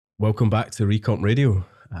Welcome back to Recomp Radio.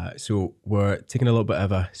 So we're taking a little bit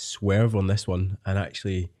of a swerve on this one, and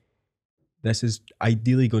actually, this is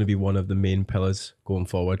ideally going to be one of the main pillars going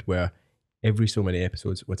forward, where every so many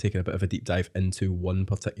episodes we're taking a bit of a deep dive into one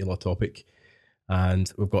particular topic.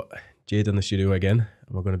 And we've got Jade in the studio again,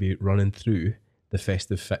 and we're going to be running through the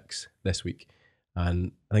festive fix this week.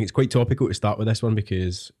 And I think it's quite topical to start with this one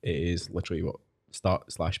because it is literally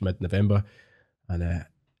start/mid-November, and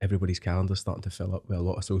everybody's calendar's starting to fill up with a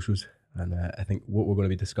lot of socials. And I think what we're going to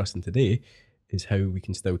be discussing today is how we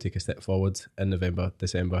can still take a step forward in November,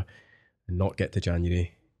 December, and not get to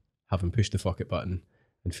January having pushed the fuck it button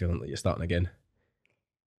and feeling like you're starting again.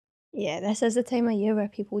 Yeah, this is the time of year where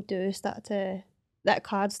people do that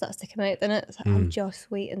card starts to come out, and it's like, I'll just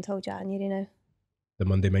wait until January now. The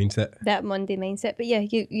Monday mindset. That Monday mindset. But yeah,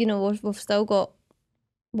 you know, we've still got,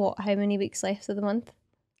 how many weeks left of the month?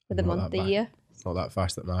 Of the month, the year? It's not that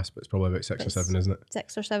fast at maths, but it's probably about 6 or 7, isn't it?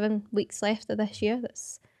 6 or 7 weeks left of this year.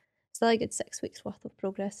 That's still a good 6 weeks worth of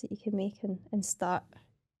progress that you can make and start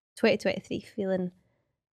 2023 feeling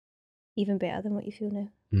even better than what you feel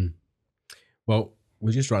now. Well,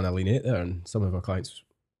 we just ran a lean 8 there, and some of our clients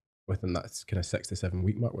within that kind of 6 to 7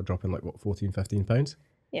 week mark were dropping like, what, 14, 15 pounds?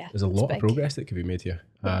 Yeah. There's a lot of progress that could be made here.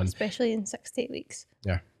 Yeah, and especially in 6 to 8 weeks.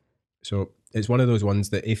 Yeah. So it's one of those ones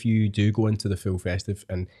that if you do go into the full festive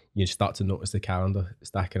and you start to notice the calendar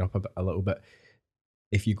stacking up a little bit,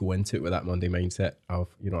 if you go into it with that Monday mindset of,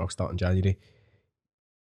 I'll start in January,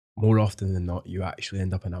 more often than not, you actually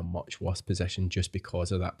end up in a much worse position just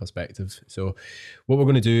because of that perspective. So what we're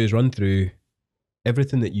going to do is run through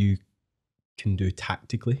everything that you can do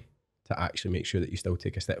tactically to actually make sure that you still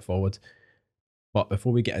take a step forward. But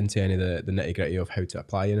before we get into any of the nitty gritty of how to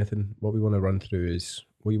apply anything, what we want to run through is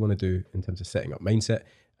what you want to do in terms of setting up mindset.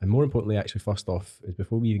 And more importantly, actually, first off, is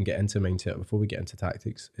before we even get into mindset, before we get into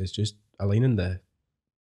tactics, is just aligning the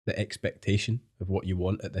expectation of what you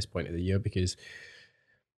want at this point of the year. Because,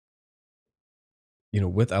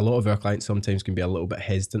 with a lot of our clients sometimes can be a little bit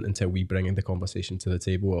hesitant until we bring in the conversation to the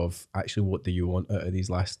table of actually what do you want out of these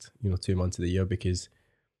last, 2 months of the year. Because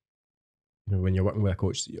when you're working with a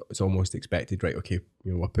coach, it's almost expected, right? Okay,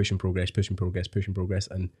 we're pushing progress,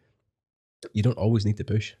 and you don't always need to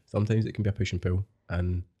push. Sometimes it can be a push and pull.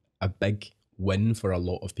 And a big win for a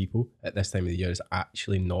lot of people at this time of the year is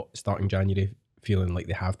actually not starting January feeling like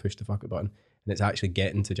they have pushed the fuck it button, and it's actually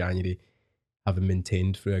getting to January having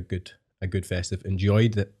maintained through a good festive,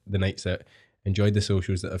 enjoyed the nights out, enjoyed the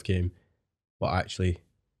socials that have came, but actually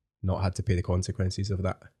not had to pay the consequences of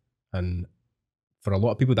that. And for a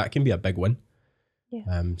lot of people, that can be a big win.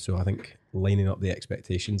 Yeah. So I think lining up the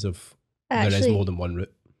expectations of there is more than one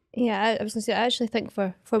route. Yeah, I was going to say, I actually think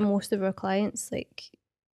for most of our clients, like,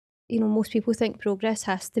 most people think progress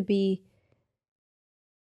has to be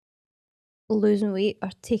losing weight or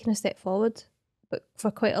taking a step forward. But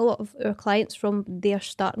for quite a lot of our clients, from their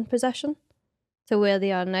starting position to where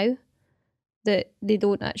they are now, that they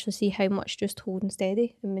don't actually see how much just holding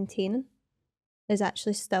steady and maintaining is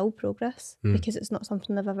actually still progress, because it's not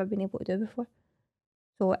something they've ever been able to do before.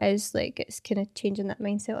 So it is like, it's kind of changing that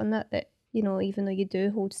mindset on that even though you do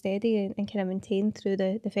hold steady and kind of maintain through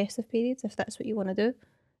the festive periods, if that's what you want to do,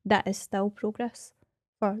 that is still progress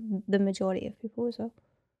for the majority of people as well.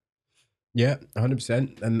 Yeah,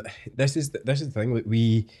 100%. And this is the thing. Like,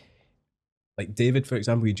 we, like David, for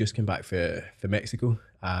example, he just came back for Mexico.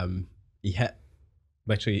 He hit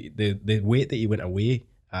literally the weight that he went away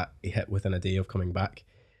at, he hit within a day of coming back,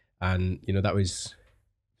 and that was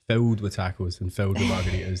filled with tacos and filled with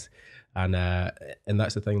margaritas. And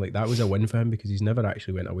that's the thing, like, that was a win for him because he's never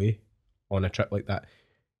actually went away on a trip like that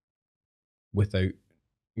without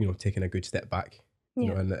taking a good step back.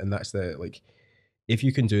 And that's the, like, if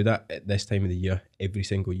you can do that at this time of the year every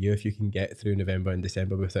single year, if you can get through November and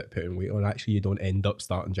December without putting weight on, actually you don't end up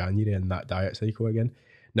starting January in that diet cycle again.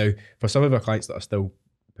 Now, for some of our clients that are still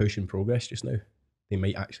pushing progress just now, they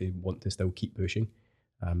might actually want to still keep pushing,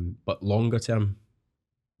 but longer term,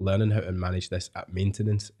 learning how to manage this at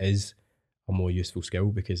maintenance is a more useful skill,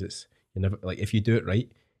 because it's, you never, like, if you do it right,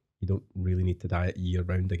 you don't really need to diet year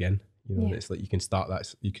round again. It's like you can start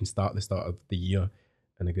the start of the year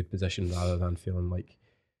in a good position rather than feeling like,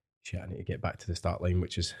 shit, I need to get back to the start line,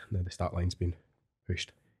 which is now the start line's been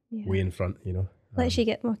pushed way in front. Lets you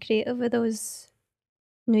get more creative with those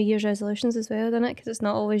New Year's resolutions as well, doesn't it? Because it's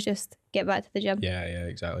not always just get back to the gym. Yeah,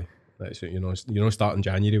 exactly. Like, so, starting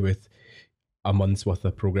January with a month's worth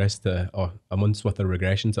of progress or a month's worth of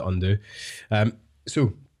regression to undo.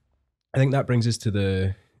 So I think that brings us to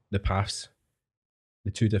the paths,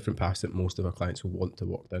 the two different paths that most of our clients will want to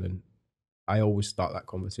walk down. And I always start that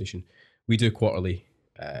conversation. We do quarterly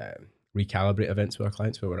recalibrate events with our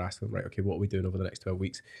clients where we're asking them, right, okay, what are we doing over the next 12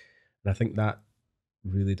 weeks? And I think that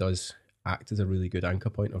really does act as a really good anchor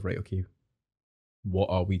point of, right, okay, what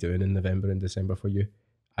are we doing in November and December for you?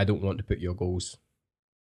 I don't want to put your goals,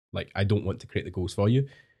 like, I don't want to create the goals for you.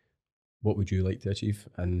 What would you like to achieve?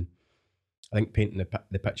 And I think painting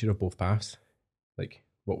the picture of both paths, like,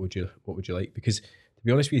 what would you like? Because to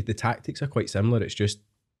be honest with you, the tactics are quite similar. It's just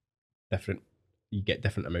different. You get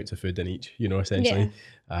different amounts of food in each, essentially.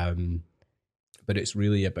 But it's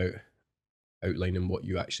really about outlining what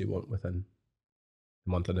you actually want within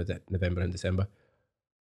the month of November and December.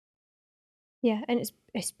 Yeah, and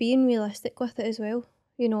it's being realistic with it as well.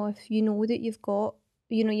 If you know that you've got,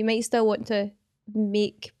 you might still want to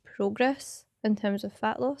make progress in terms of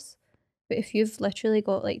fat loss, but if you've literally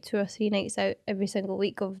got like 2 or 3 nights out every single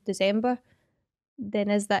week of December, then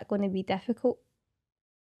is that going to be difficult?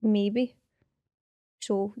 Maybe.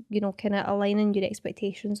 So, kind of aligning your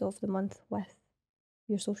expectations of the month with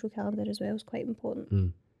your social calendar as well is quite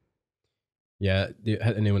important. Yeah, you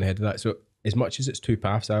hit the nail on the head of that. So as much as it's 2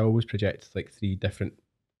 paths, I always project like 3 different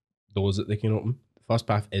doors that they can open. The first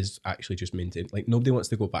path is actually just maintain. Like, nobody wants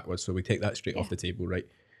to go backwards, so we take that straight off the table, right?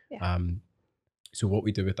 Yeah. So what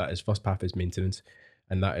we do with that is, first path is maintenance,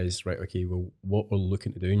 and that is, right, okay, well, what we're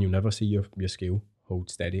looking to do, and you'll never see your scale hold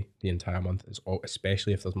steady the entire month,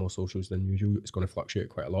 especially if there's more socials than usual, it's going to fluctuate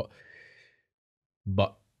quite a lot.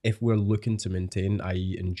 But if we're looking to maintain,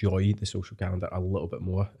 i.e. enjoy the social calendar a little bit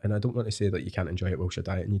more, and I don't want to say that you can't enjoy it whilst you're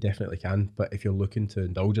dieting, you definitely can, but if you're looking to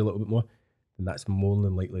indulge a little bit more, then that's more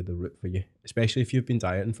than likely the route for you. Especially if you've been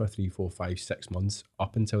dieting for 3, 4, 5, 6 months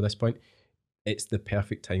up until this point, it's the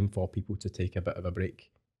perfect time for people to take a bit of a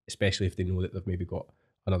break, especially if they know that they've maybe got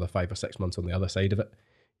another 5 or 6 months on the other side of it,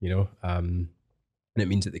 and it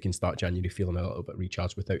means that they can start January feeling a little bit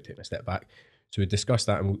recharged without taking a step back. So we discussed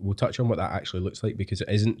that, and we'll touch on what that actually looks like, because it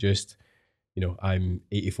isn't just, I'm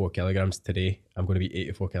 84 kilograms today, I'm going to be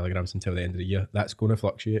 84 kilograms until the end of the year. That's going to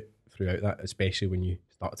fluctuate throughout that, especially when you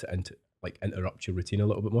start to interrupt your routine a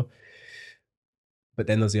little bit more. But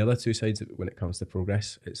then there's the other two sides of it when it comes to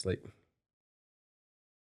progress. It's like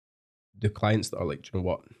the clients that are like, do you know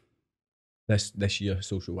what? This year,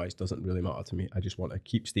 social wise, doesn't really matter to me. I just want to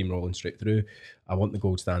keep steamrolling straight through. I want the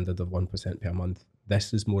gold standard of 1% per month.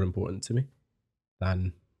 This is more important to me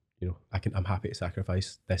than, I'm happy to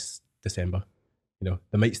sacrifice this December. There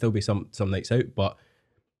might still be some nights out, but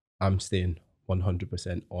I'm staying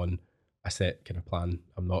 100% on a set kind of plan.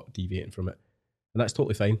 I'm not deviating from it. And that's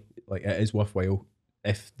totally fine. Like, it is worthwhile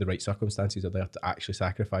if the right circumstances are there to actually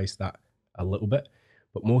sacrifice that a little bit.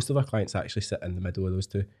 But most of our clients actually sit in the middle of those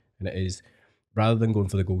two. And it is, rather than going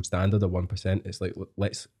for the gold standard of 1%, it's like,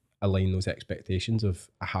 let's align those expectations of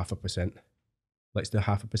 0.5%. Let's do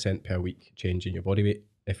 0.5% per week change in your body weight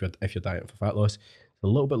if you're dieting for fat loss. It's a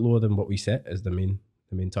little bit lower than what we set as the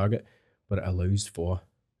main target, but it allows for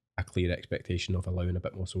a clear expectation of allowing a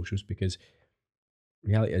bit more socials, because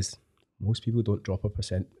reality is most people don't drop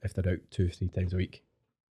 1% if they're out 2 or 3 times a week.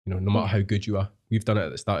 No matter how good you are. We've done it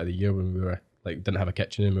at the start of the year when we were like, didn't have a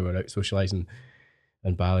kitchen and we were out socializing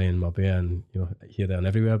in Bali and Marbella and here, there and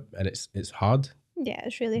everywhere, and it's hard. Yeah,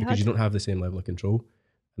 it's really hard because you don't have the same level of control,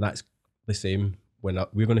 and that's the same when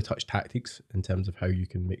we're going to touch tactics in terms of how you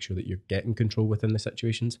can make sure that you're getting control within the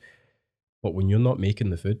situations. But when you're not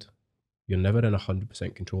making the food, you're never in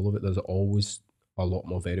 100% control of it. There's always a lot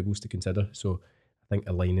more variables to consider. So I think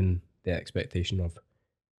aligning the expectation of,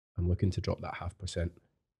 I'm looking to drop that 0.5%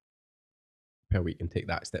 per week and take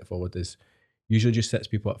that step forward, is usually just sets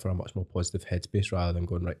people up for a much more positive headspace, rather than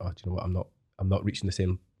going, right, oh, do you know what, I'm not reaching the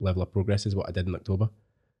same level of progress as what I did in October.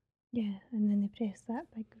 Yeah, and then they press that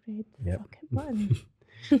big red fuck it button.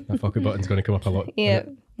 That fuck it button's going to come up a lot. Yeah.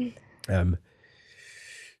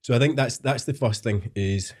 So I think that's the first thing,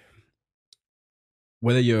 is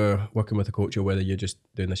whether you're working with a coach or whether you're just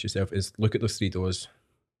doing this yourself, is look at those 3 doors.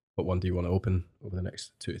 What one do you want to open over the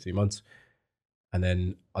next 2 to 3 months? And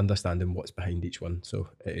then understanding what's behind each one. So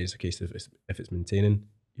it is a case of, if it's maintaining,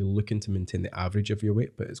 you're looking to maintain the average of your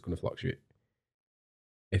weight, but it's going to fluctuate.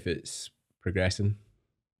 If it's progressing,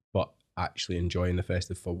 but actually enjoying the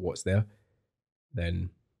festive for what's there, then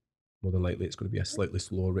more than likely it's going to be a slightly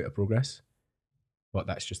slower rate of progress. But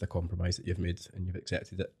that's just a compromise that you've made and you've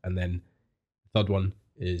accepted it. And then the third one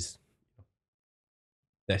is,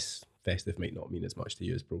 this festive might not mean as much to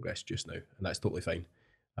you as progress just now, and that's totally fine.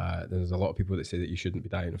 There's a lot of people that say that you shouldn't be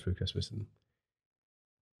dieting through Christmas, and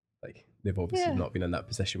like, they've obviously not been in that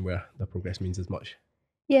position where the progress means as much.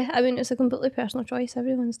 Yeah, I mean, it's a completely personal choice.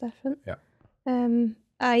 Everyone's different. Yeah.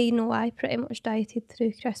 I know I pretty much dieted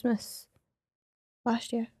through Christmas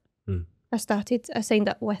last year. I signed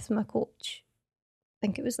up with my coach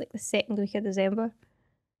think it was like the second week of December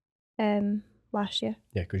last year.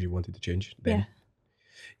 Yeah, because you wanted to change then.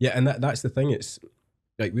 Yeah, and that's the thing. It's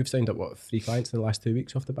like we've signed up 3 clients in the last 2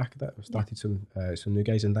 weeks off the back of that. We've started some new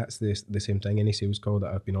guys, and that's the same thing. Any sales call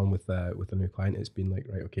that I've been on with a new client, it's been like,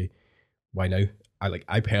 right, okay, why now?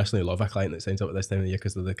 I personally love a client that signs up at this time of the year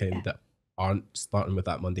because they're the kind that aren't starting with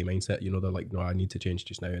that Monday mindset. You know, they're like, no, I need to change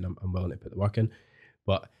just now, and I'm willing to put the work in.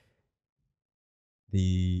 But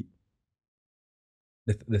the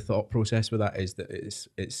thought process with that is that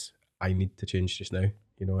it's I need to change just now,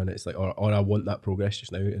 you know, and it's like, or I want that progress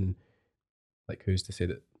just now, and like, who's to say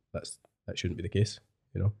that that shouldn't be the case,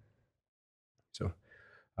 you know? So,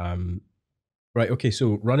 right, okay,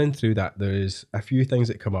 so running through that, there's a few things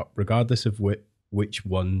that come up, regardless of which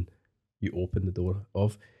one you open the door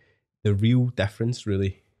of. The real difference,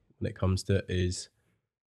 really, when it comes to it is,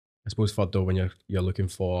 I suppose, for though, when you're looking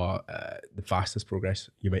for the fastest progress,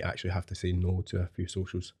 you might actually have to say no to a few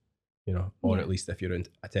socials, you know, or at least if you're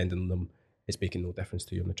attending them, it's making no difference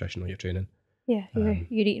to your nutrition or your training. Yeah, you're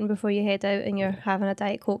eating before you head out, and you're having a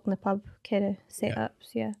Diet Coke in the pub kind of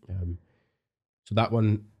setups. Yeah. So that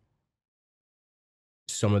one,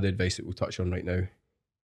 some of the advice that we'll touch on right now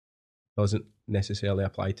doesn't necessarily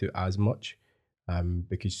apply to as much,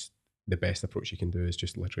 because the best approach you can do is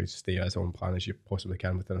just literally stay as on plan as you possibly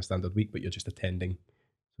can within a standard week, but you're just attending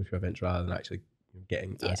social events rather than actually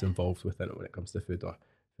getting as involved within it when it comes to food or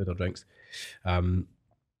drinks.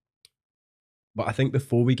 But I think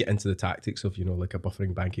before we get into the tactics of, you know, like a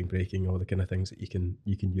buffering, banking, breaking, all the kind of things that you can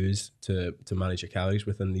use to manage your calories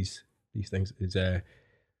within these things, is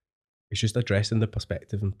it's just addressing the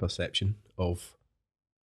perspective and perception of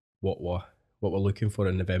what we're looking for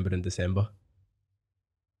in November and December.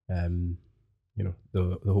 You know,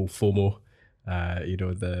 the whole FOMO, you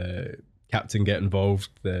know, the captain get involved,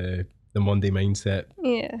 the Monday mindset.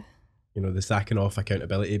 Yeah. You know, the sacking off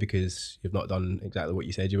accountability because you've not done exactly what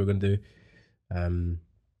you said you were going to do.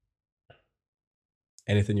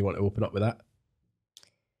 Anything you want to open up with that?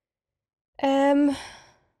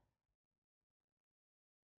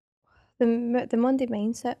 The Monday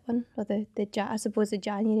mindset one, or I suppose the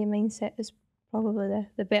January mindset is probably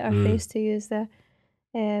the better phrase to use there.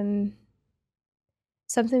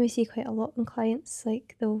 Something we see quite a lot in clients,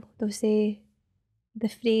 like they'll say the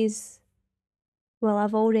phrase, well,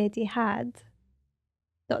 I've already had ...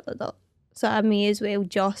 so I may as well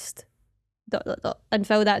just ... and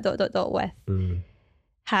fill that ... with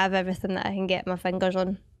have everything that I can get my fingers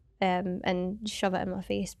on, and shove it in my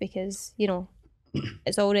face because, you know,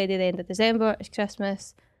 it's already the end of December, it's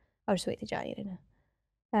Christmas, I'll just wait till January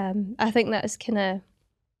now. I think that's kind of,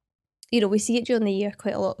 you know, we see it during the year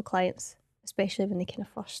quite a lot with clients, especially when they kind of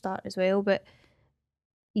first start as well, but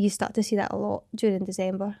you start to see that a lot during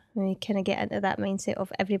December when you kind of get into that mindset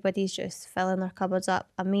of everybody's just filling their cupboards up.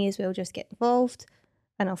 I may as well just get involved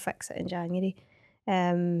and I'll fix it in January.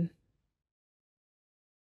 And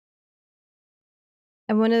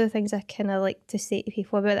one of the things I kind of like to say to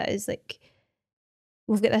people about that is, like,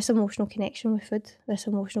 we've got this emotional connection with food, this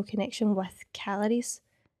emotional connection with calories.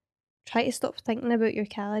 Try to stop thinking about your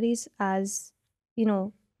calories as, you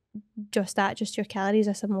know, just your calories,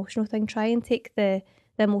 this emotional thing. Try and take the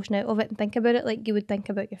emotion out of it and think about it like you would think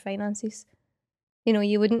about your finances. You know,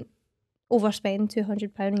 you wouldn't overspend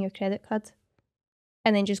 £200 on your credit card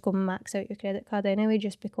and then just go max out your credit card anyway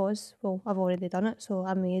just because, well, I've already done it, so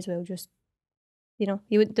I may as well just, you know,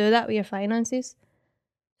 you wouldn't do that with your finances.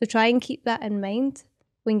 So try and keep that in mind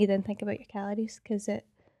when you then think about your calories, because it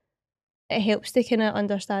helps to kind of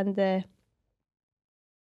understand the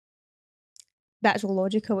actual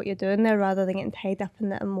logic of what you're doing there rather than getting tied up in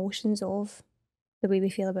the emotions of the way we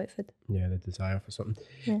feel about food. Yeah, the desire for something.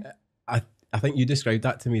 Yeah. I think you described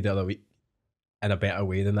that to me the other week in a better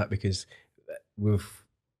way than that, because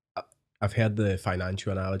I've heard the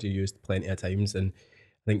financial analogy used plenty of times, and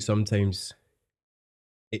I think sometimes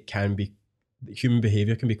it can be, human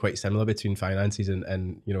behaviour can be quite similar between finances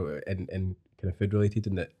and you know, and kind of food related,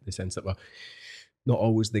 in the sense that we're not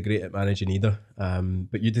always the great at managing either.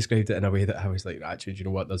 But you described it in a way that I was like, actually, do you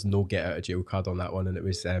know what? There's no get out of jail card on that one. And it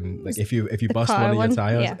was like, if you bust one of your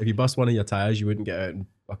tires, if you bust one of your tires, you wouldn't get out and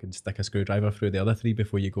fucking stick a screwdriver through the other 3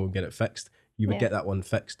 before you go and get it fixed. You would get that one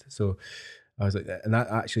fixed. So I was like, and that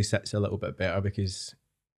actually sits a little bit better, because,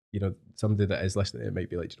 you know, somebody that is listening, it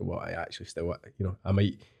might be like, you know what, I actually still, you know, I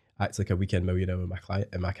might act like a weekend millionaire with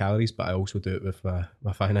my calories, but I also do it with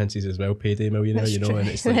my finances as well, payday millionaire. That's, you know, true. And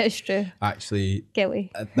it's like, that's true. Actually,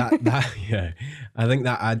 guilty. That yeah, I think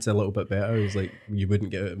that adds a little bit better. It's like, you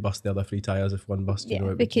wouldn't get out and bust the other 3 tires if one bust. You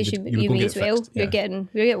know, because you may as well. You're getting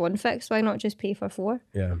one fixed. Why not just pay for 4?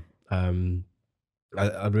 Yeah.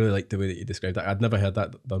 I really like the way that you described that. I'd never heard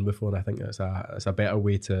that done before, and I think it's a better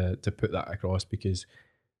way to put that across, because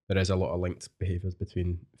there is a lot of linked behaviours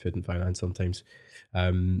between food and finance sometimes.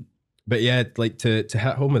 But yeah, like to hit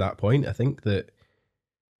home with that point, I think that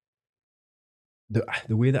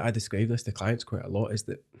the way that I describe this to clients quite a lot is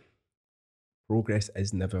that progress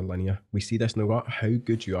is never linear. We see this no matter how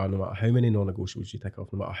good you are, no matter how many non-negotiables you tick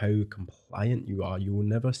off, no matter how compliant you are, you will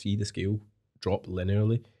never see the scale drop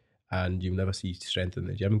linearly, and you'll never see strength in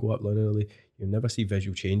the gym go up linearly. You'll never see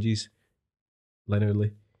visual changes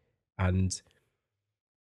linearly. And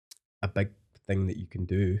a big thing that you can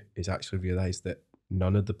do is actually realize that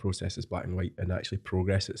none of the process is black and white, and actually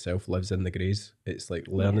progress itself lives in the grays. It's like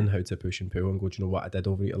learning how to push and pull and go, do you know what, I did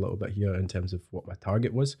overeat a little bit here in terms of what my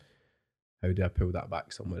target was. How do I pull that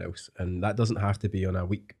back somewhere else? And that doesn't have to be on a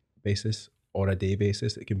week basis or a day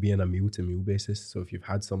basis. It can be on a meal to meal basis. So if you've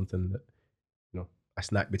had something that, a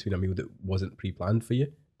snack between a meal that wasn't pre-planned for you,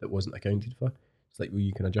 that wasn't accounted for, it's like, well,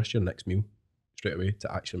 you can adjust your next meal straight away to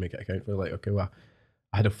actually make it account for. Like, okay, well,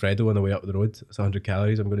 I had a Freddo on the way up the road. It's 100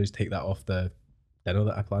 calories. I'm going to just take that off the dinner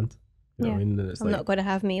that I planned. You know what I mean? And it's I'm like, not going to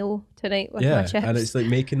have meal tonight with my chips. And it's like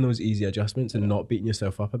making those easy adjustments and not beating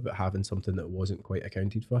yourself up about having something that wasn't quite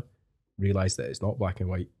accounted for. Realize that it's not black and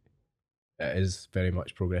white. It is very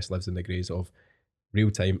much progress lives in the greys of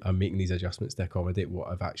real time. I'm making these adjustments to accommodate what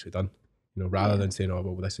I've actually done. Rather than saying, oh,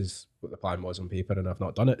 well, this is what the plan was on paper and I've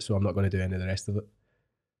not done it, so I'm not going to do any of the rest of it.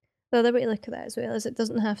 The other way to look at that as well is it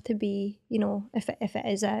doesn't have to be, if it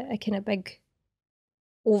is a kind of big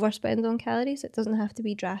overspend on calories, it doesn't have to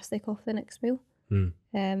be drastic off the next meal.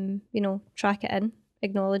 Track it in,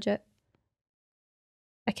 acknowledge it,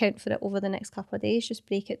 account for it over the next couple of days, just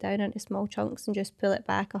break it down into small chunks and just pull it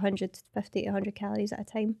back 150 to 100 calories at a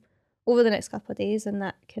time over the next couple of days, and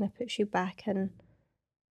that kind of puts you back in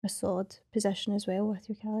a solid position as well with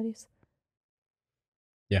your calories.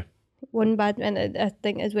 Yeah. And I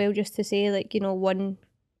think as well, just to say, like, one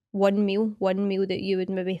meal that you would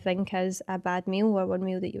maybe think is a bad meal, or one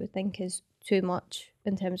meal that you would think is too much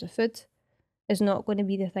in terms of food, is not going to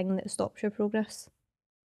be the thing that stops your progress.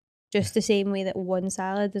 Just the same way that one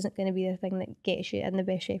salad isn't going to be the thing that gets you in the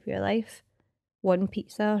best shape of your life. One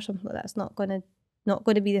pizza or something like that's not going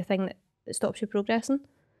to be the thing that stops you progressing.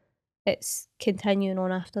 It's continuing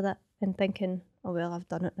on after that and thinking, oh well, I've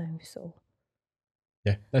done it now, so.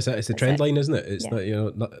 Yeah, that's it. It's a trend line, isn't it? It's not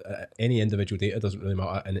any individual data doesn't really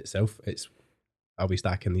matter in itself. It's, are we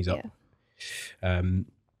stacking these up?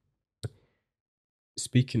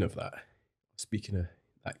 Speaking of that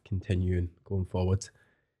continuing going forward,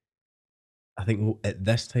 I think at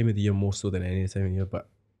this time of the year more so than any time of the year, but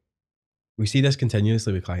we see this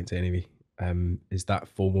continuously with clients anyway, is that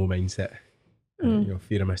FOMO mindset,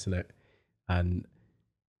 fear of missing out. And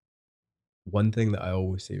one thing that I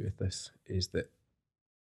always say with this is that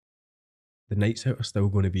the nights out are still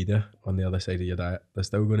going to be there on the other side of your diet. They're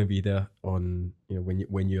still going to be there on,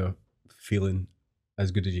 when you're feeling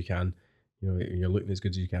as good as you can, you're looking as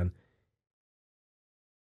good as you can.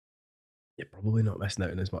 You're probably not missing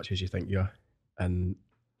out on as much as you think you are. And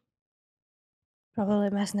probably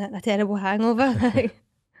missing out on a terrible hangover.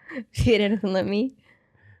 If you're anything like me,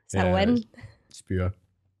 it's a win. It's pure.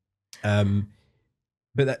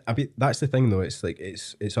 But that's the thing though. It's like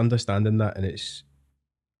it's understanding that, and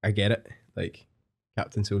I get it. Like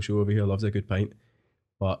Captain Social over here loves a good pint,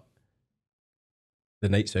 but the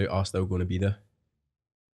nights out are still going to be there,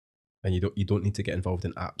 and you don't need to get involved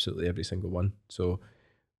in absolutely every single one. So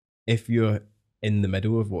if you're in the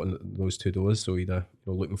middle of one of those two doors, so either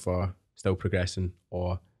looking for still progressing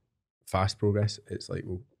or fast progress, it's like,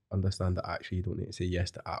 well, understand that actually you don't need to say yes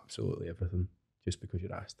to absolutely everything just because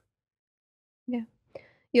you're asked. Yeah.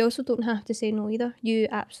 You also don't have to say no either. You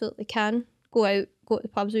absolutely can go out, go to the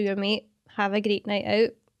pubs with your mate, have a great night out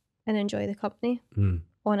and enjoy the company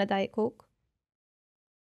on a Diet Coke.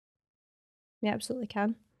 You absolutely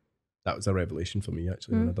can. That was a revelation for me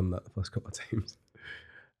actually when I'd done that the first couple of times.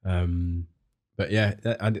 But yeah,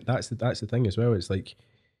 and that's the thing as well. It's like,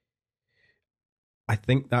 I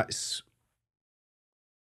think that's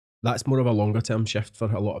more of a longer term shift for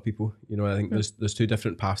a lot of people. I think there's two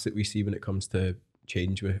different paths that we see when it comes to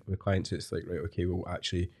change with clients. It's like, right, okay, well,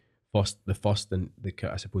 actually, the first and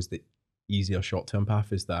I suppose the easier short term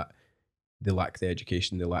path is that they lack the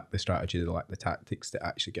education, they lack the strategy, they lack the tactics to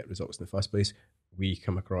actually get results in the first place. We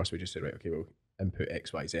come across, we just say, right, okay, well, input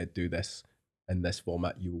X, Y, Z, do this in this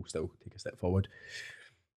format, you will still take a step forward.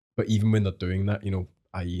 But even when they're doing that,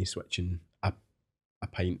 i.e. switching a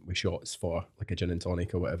pint with shots for like a gin and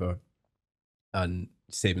tonic or whatever, and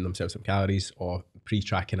saving themselves some calories, or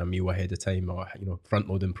pre-tracking a meal ahead of time, or front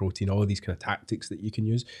loading protein, all of these kind of tactics that you can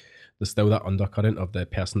use, there's still that undercurrent of the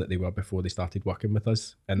person that they were before they started working with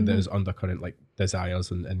us, and there's undercurrent like desires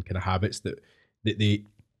and kind of habits that they,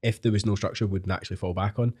 if there was no structure, would naturally fall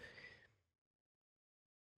back on.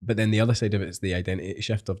 But then the other side of it is the identity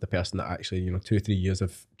shift of the person that actually, 2 or 3 years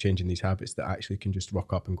of changing these habits, that actually can just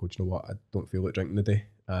rock up and go, do you know what, I don't feel like drinking today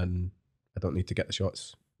and I don't need to get the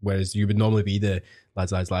shots. Whereas you would normally be the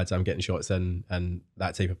lads, I'm getting shots in, and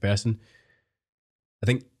that type of person. I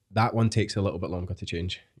think that one takes a little bit longer to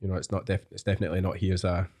change. It's not it's definitely not here's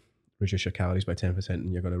a reduce your calories by 10%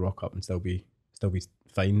 and you're going to rock up and still be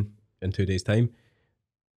fine in 2 days' time.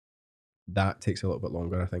 That takes a little bit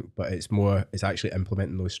longer, I think, but it's actually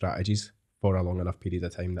implementing those strategies for a long enough period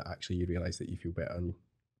of time that actually you realise that you feel better and you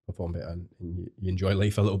perform better, and you enjoy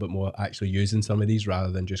life a little bit more, actually using some of these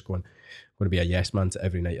rather than just going to be a yes man to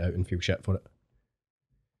every night out and feel shit for it.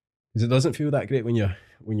 Because it doesn't feel that great when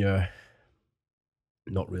you're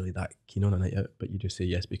not really that keen on a night out, but you just say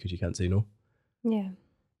yes because you can't say no. Yeah.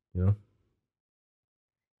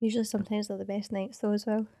 Usually sometimes they're the best nights though as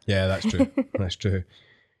well. Yeah, that's true. That's true.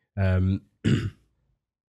 And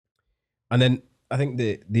then I think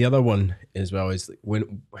the other one as well is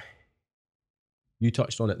when you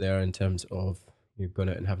touched on it there in terms of going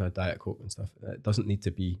out and having a Diet Coke and stuff. It doesn't need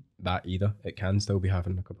to be that either. It can still be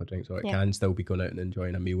having a couple of drinks, or it can still be going out and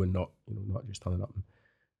enjoying a meal and not just turning up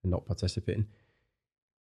and not participating.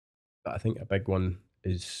 But I think a big one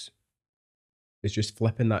is just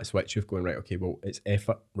flipping that switch of going, right, okay, well, it's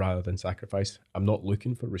effort rather than sacrifice. I'm not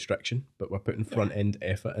looking for restriction, but we're putting front end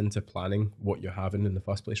effort into planning what you're having in the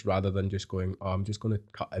first place, rather than just going, oh, I'm just going to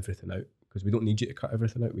cut everything out, because we don't need you to cut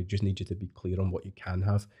everything out. We just need you to be clear on what you can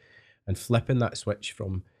have. And flipping that switch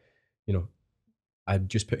from, I'm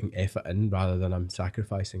just putting effort in rather than I'm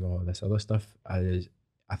sacrificing all this other stuff, I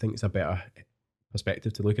think it's a better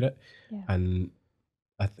perspective to look at it. Yeah. And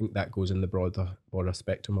I think that goes in the broader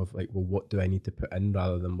spectrum of like, well, what do I need to put in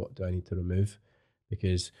rather than what do I need to remove?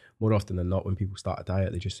 Because more often than not, when people start a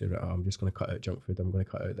diet, they just say, right, I'm just going to cut out junk food, I'm going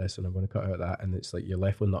to cut out this, and I'm going to cut out that. And it's like you're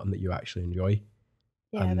left with nothing that you actually enjoy.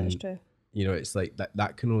 Yeah, and that's true. It's like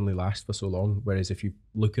that can only last for so long. Whereas if you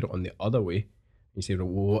look at it on the other way, you say, well,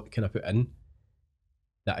 what can I put in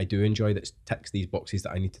that I do enjoy, that ticks these boxes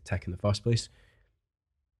that I need to tick in the first place?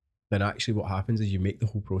 Then actually what happens is you make the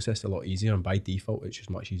whole process a lot easier, and by default it's just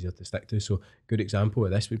much easier to stick to. So good example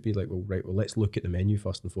of this would be like, well, let's look at the menu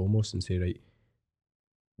first and foremost and say, right,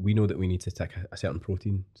 we know that we need to tick a certain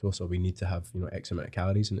protein source, or we need to have X amount of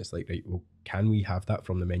calories, and it's like, right, well, can we have that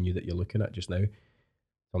from the menu that you're looking at just now?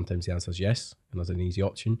 Sometimes the answer is yes, and there's an easy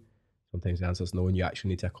option. Sometimes the answer is no, and you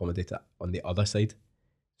actually need to accommodate it on the other side.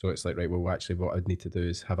 So it's like, right, well, actually what I'd need to do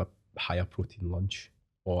is have a higher protein lunch,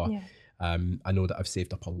 or I know that I've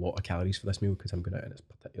saved up a lot of calories for this meal because I'm going out and it's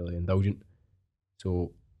particularly indulgent.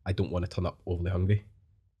 So I don't want to turn up overly hungry,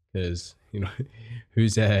 because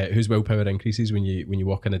whose willpower increases when you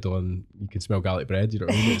walk in the door and you can smell garlic bread. You know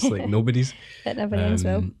what I mean? It's like nobody's. It never ends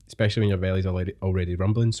well. Especially when your belly's already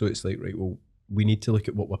rumbling. So it's like, right, well, we need to look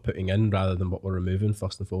at what we're putting in rather than what we're removing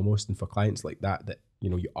first and foremost. And for clients like that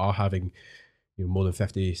you are having more than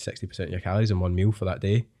 50-60% of your calories in one meal for that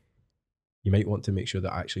day, you might want to make sure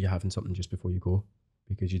that actually you're having something just before you go,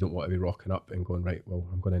 because you don't want to be rocking up and going, right, well,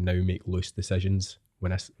 I'm going to now make loose decisions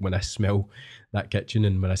when I smell that kitchen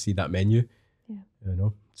and when I see that menu. Yeah.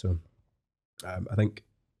 So I think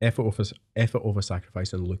effort over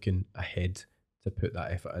sacrifice, and looking ahead to put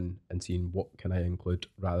that effort in and seeing what can I include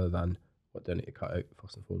rather than what do I need to cut out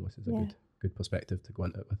first and foremost is a good perspective to go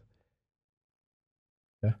into it with.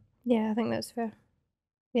 Yeah, I think that's fair.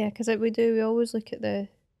 Yeah, because we always look at the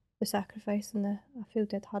sacrifice and I feel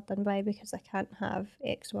dead hard done by because I can't have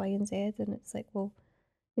X, Y, and Z. And it's like, well,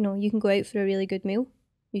 you can go out for a really good meal.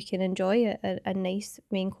 You can enjoy a nice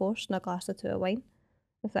main course and a glass or two of wine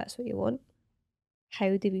if that's what you want.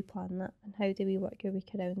 How do we plan that, and how do we work your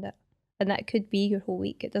week around it? And that could be your whole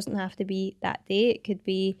week. It doesn't have to be that day. It could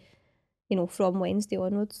be, from Wednesday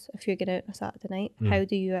onwards. If you're going out on a Saturday night, how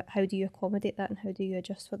do you accommodate that, and how do you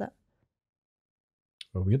adjust for that?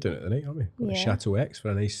 Well, we're doing it tonight, aren't we? Got a Chateau X for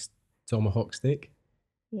a nice tomahawk steak.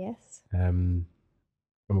 Yes. And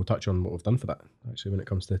we'll touch on what we've done for that, actually, when it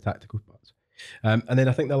comes to the tactical parts. And then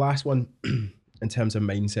I think the last one, in terms of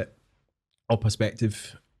mindset or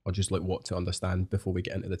perspective, or just like what to understand before we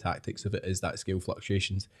get into the tactics of it, is that scale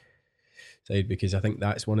fluctuations side, because I think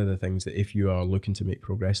that's one of the things that if you are looking to make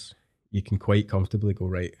progress, you can quite comfortably go,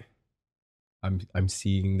 right, I'm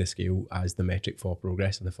seeing the scale as the metric for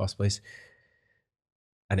progress in the first place.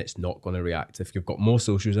 And it's not going to react. If you've got more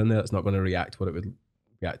socials in there, it's not going to react what it would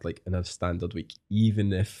react like in a standard week,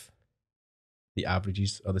 even if the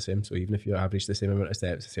averages are the same. So even if you average the same amount of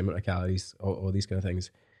steps, the same amount of calories, all these kind of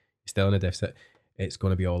things, still in a deficit, it's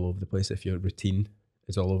going to be all over the place if your routine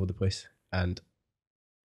is all over the place. And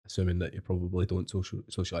assuming that you probably don't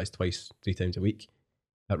socialize twice, 3 times a week,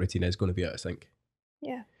 that routine is going to be out of sync.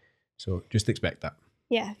 Yeah. So just expect that.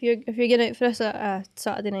 Yeah, if you're going out for a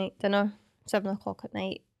Saturday night dinner, 7 o'clock at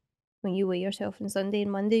night, when you weigh yourself on Sunday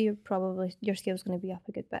and Monday, your scale's going to be up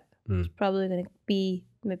a good bit. It's probably going to be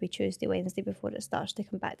maybe Tuesday, Wednesday before it starts to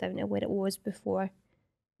come back down to where it was before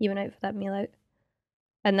you went out for that meal out.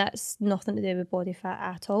 And that's nothing to do with body fat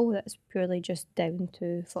at all. That's purely just down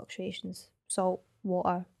to fluctuations. Salt,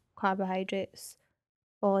 water, carbohydrates,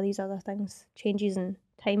 all of these other things. Changes in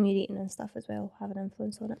time you're eating and stuff as well have an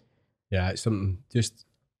influence on it. Yeah, it's something just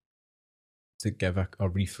to give a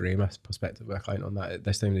reframe a perspective with a client on that. At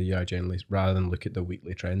this time of the year, I generally, rather than look at the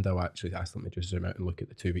weekly trend, I'll actually ask them to just zoom out and look at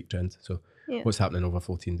the 2-week trend. So what's happening over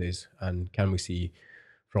 14 days? And can we see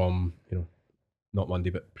from, not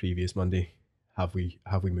Monday, but previous Monday, have we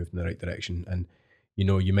moved in the right direction? And,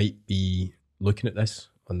 you might be looking at this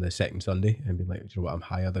on the second Sunday and being like, you know what, I'm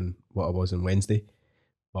higher than what I was on Wednesday.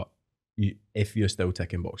 But if you're still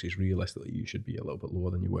ticking boxes, realistically, you should be a little bit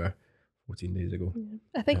lower than you were 14 days ago. Yeah.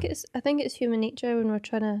 I think it's human nature when we're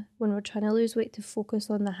trying to lose weight to focus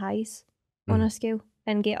on the highs on a scale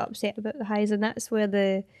and get upset about the highs, and that's where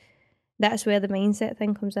the mindset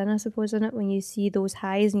thing comes in, I suppose, in it. When you see those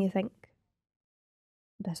highs and you think,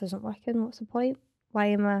 this isn't working, what's the point? Why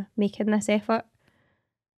am I making this effort?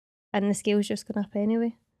 And the scale's just going up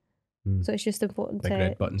anyway. So it's just important Big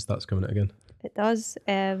red button starts coming out again. It does.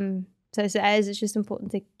 So it's just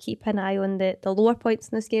important to keep an eye on the lower points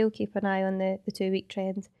in the scale, keep an eye on the 2-week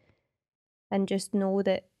trend, and just know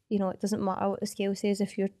that, it doesn't matter what the scale says.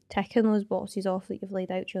 If you're ticking those boxes off that you've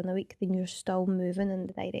laid out during the week, then you're still moving in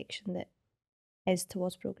the direction that is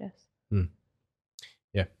towards progress.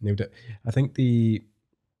 Yeah, nailed it. I think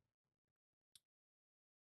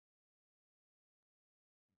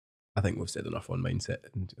we've said enough on mindset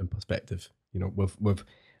and perspective. We've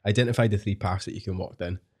identified the 3 paths that you can walk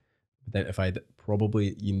down. Identified that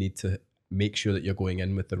probably you need to make sure that you're going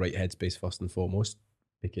in with the right headspace first and foremost,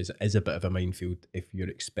 because it is a bit of a minefield if you're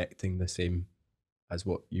expecting the same as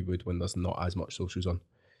what you would when there's not as much socials on.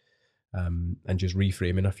 And just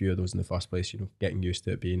reframing a few of those in the first place, getting used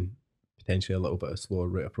to it being potentially a little bit of slower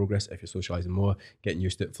rate of progress if you're socialising more, getting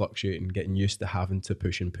used to it fluctuating, getting used to having to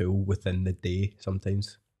push and pull within the day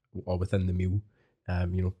sometimes, or within the meal,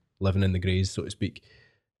 living in the greys, so to speak,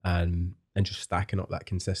 and just stacking up that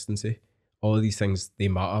consistency. All of these things, they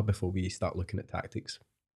matter before we start looking at tactics.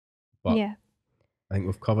 But yeah, I think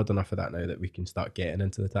we've covered enough of that now that we can start getting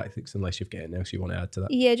into the tactics, unless you've got anything else you want to add to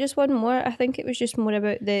that. Yeah, just one more. I think it was just more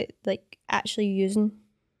about the actually using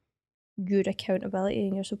your accountability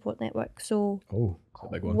and your support network. So that's a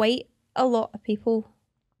big one. Quite a lot of people,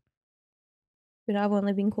 where I've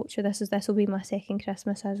only been coaching, this will be my second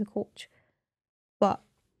Christmas as a coach, but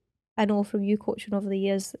I know from you coaching over the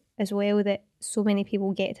years as well that so many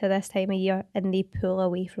people get to this time of year and they pull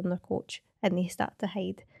away from their coach and they start to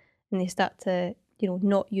hide and they start to,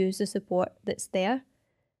 not use the support that's there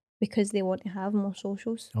because they want to have more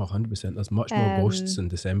socials. 100%. There's much more ghosts in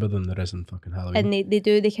December than there is in fucking Halloween. And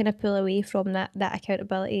they kind of pull away from that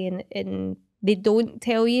accountability, and they don't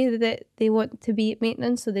tell you that they want to be at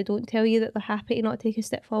maintenance, so they don't tell you that they're happy to not take a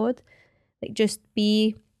step forward. Like, just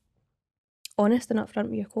be honest and upfront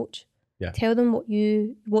with your coach. Yeah. Tell them what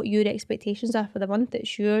your expectations are for the month.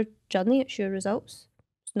 It's your journey, it's your results.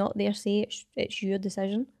 It's not their say, it's your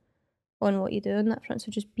decision on what you do on that front.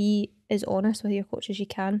 So just be as honest with your coach as you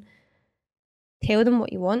can. Tell them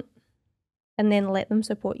what you want and then let them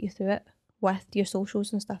support you through it with your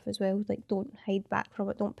socials and stuff as well. Like, don't hide back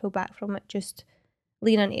from it, don't pull back from it, just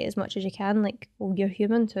lean into it as much as you can. Like, well, you're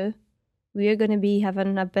human too. We're going to be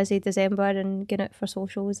having a busy December and getting out for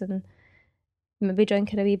socials and maybe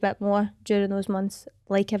drinking a wee bit more during those months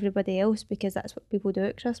like everybody else, because that's what people do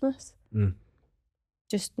at Christmas.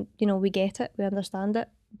 Just, we get it, we understand it.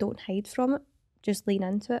 Don't hide from it, just lean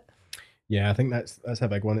into it. Yeah, I think that's a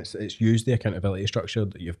big one. It's use the accountability structure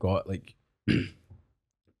that you've got. Like,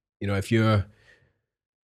 if you're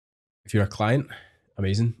a client,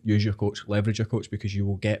 amazing, use your coach, leverage your coach, because you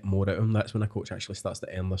will get more out of them. That's when a coach actually starts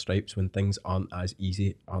to earn their stripes, when things aren't as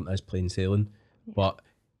easy, aren't as plain sailing. Yeah. But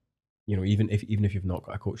even if you've not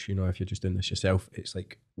got a coach, if you're just doing this yourself, it's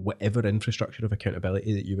like whatever infrastructure of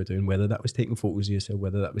accountability that you were doing, whether that was taking photos of yourself,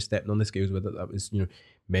 whether that was stepping on the scales, whether that was,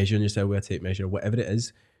 measuring yourself with a tape measure, whatever it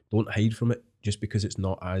is, don't hide from it just because it's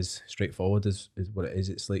not as straightforward as what it is.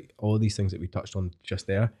 It's like all of these things that we touched on just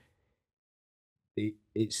there.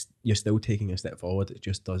 You're still taking a step forward. It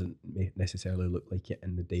just doesn't necessarily look like it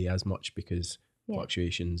in the day as much because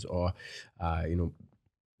fluctuations or,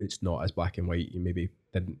 it's not as black and white. You maybe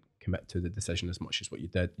didn't commit to the decision as much as what you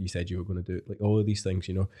did. You said you were going to do, like all of these things,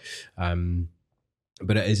 you know.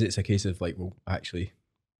 But it's a case of like, well, actually,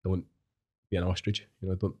 don't be an ostrich. You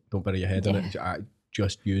know, don't bury your head in it.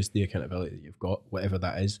 Just use the accountability that you've got, whatever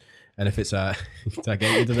that is. And if it's a, I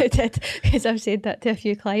get you did it. I did, because I've said that to a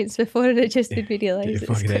few clients before, and it just made me realise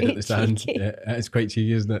it's head at the quite sand. cheeky. Yeah, it's quite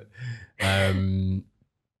cheeky, isn't it?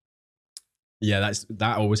 Yeah,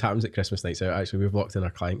 that always happens at Christmas nights out. Actually, we've locked in our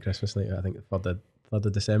client Christmas night, I think the 3rd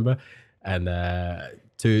of December, and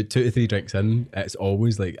 2 to 3 drinks in, it's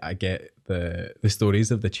always like I get the stories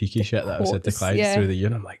of the cheeky shit that I've said to clients through the year,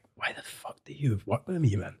 and I'm like, why the fuck do you work with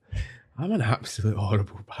me, man? I'm an absolute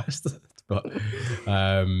horrible bastard. But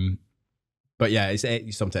yeah, it's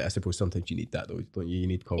sometimes, I suppose sometimes you need that though, don't you? You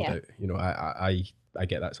need called out. You know, I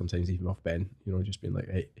get that sometimes even off Ben, you know, just being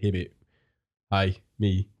like, hey mate, hi,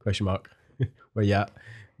 me, question mark, where you at?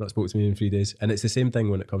 Not spoke to me in 3 days. And it's the same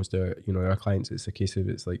thing when it comes to, you know, our clients. It's a case of,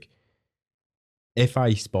 it's like, if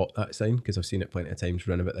I spot that sign, because I've seen it plenty of times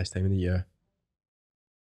around about this time of the year,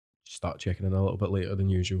 start checking in a little bit later than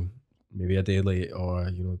usual, maybe a day late, or,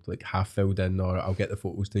 you know, like half filled in, or I'll get the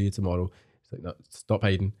photos to you tomorrow. It's like, no, stop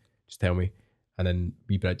hiding, just tell me. And then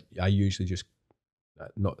I usually just,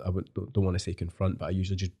 don't want to say confront, but I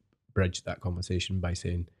usually just bridge that conversation by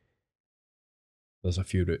saying, there's a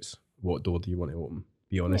few routes. What door do you want to open?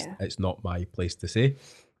 Be honest, it's not my place to say.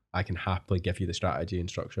 I can happily give you the strategy and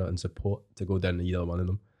structure and support to go down either one of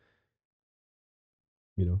them.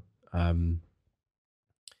 You know,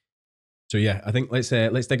 so yeah, I think let's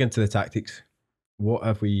dig into the tactics. What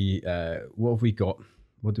have we got?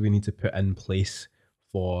 What do we need to put in place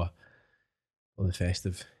for the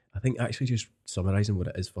festive? I think actually just summarising what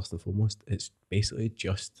it is first and foremost, it's basically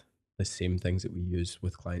just the same things that we use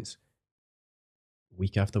with clients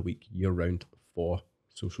week after week, year round, for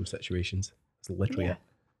social situations. It's literally it.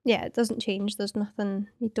 Yeah, it doesn't change. There's nothing,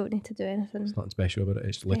 you don't need to do anything. It's nothing special about it.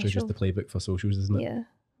 It's literally just the playbook for socials, isn't it? Yeah,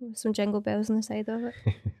 with some jingle bells on the side of it.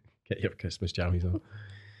 Get your Christmas jammies on.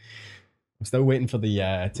 I'm still waiting for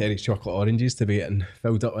the Terry's chocolate oranges to be getting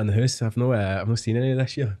filled up in the house. I've not seen any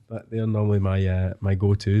this year, but they're normally my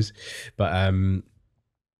go-tos. But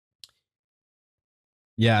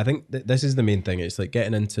yeah, I think this is the main thing. It's like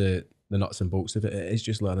getting into the nuts and bolts of it. It is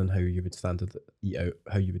just learning how you would standard eat out,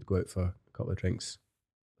 how you would go out for a couple of drinks.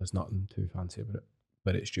 There's nothing too fancy about it,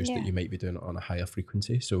 but it's just that you might be doing it on a higher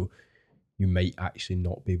frequency, so you might actually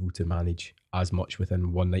not be able to manage as much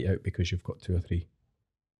within one night out because you've got 2 or 3,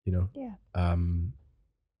 you know. And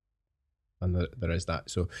there is that.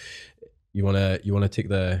 So you wanna take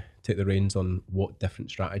the reins on what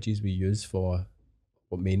different strategies we use for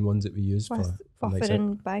what main ones that we use for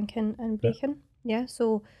buffering, banking, and breaking. Yeah.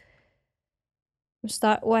 So I'm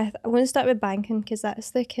going to start with banking, because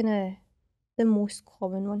that's the kind of the most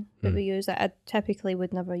common one that we use. I typically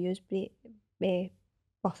would never use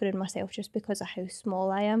buffering myself, just because of how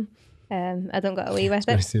small I am. I don't get away with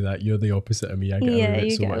it. I say that you're the opposite of me. I get away with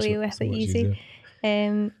it so much. You get away with it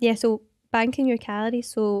easy. So banking your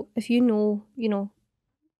calories. So if you know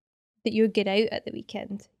that you get out at the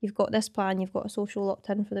weekend, you've got this plan, you've got a social locked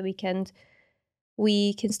in for the weekend,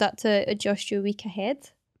 we can start to adjust your week ahead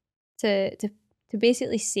to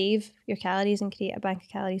basically save your calories and create a bank of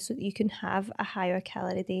calories so that you can have a higher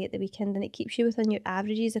calorie day at the weekend, and it keeps you within your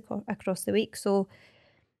averages across the week. So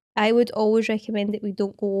I would always recommend that we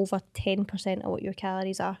don't go over 10% of what your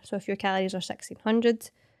calories are. So if your calories are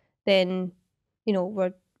 1600, then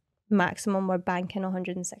we're banking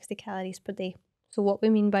 160 calories per day. So what we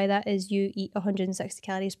mean by that is you eat 160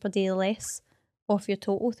 calories per day less off your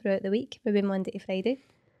total throughout the week, maybe Monday to Friday,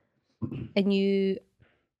 and you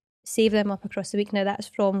save them up across the week. Now that's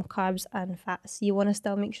from carbs and fats. You want to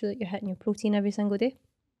still make sure that you're hitting your protein every single day.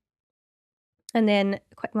 And then,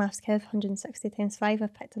 quick maths, Kev, 160 times 5,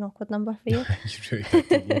 I've picked an awkward number for you. You really did,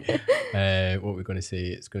 didn't you? What we're going to say,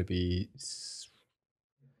 it's going to be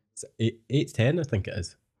 810, I think it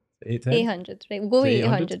is. 800, right? We'll go with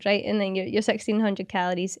 800, right? And then your 1600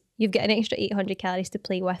 calories, you've got an extra 800 calories to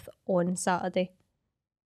play with on Saturday.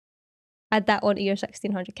 Add that onto your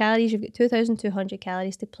 1600 calories, you've got 2200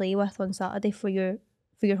 calories to play with on Saturday for your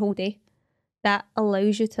whole day. That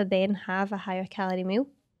allows you to then have a higher calorie meal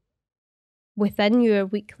within your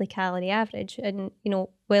weekly calorie average. And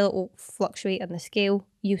while it will fluctuate on the scale,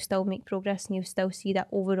 you still make progress, and you still see that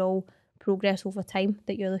overall progress over time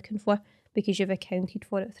that you're looking for, because you've accounted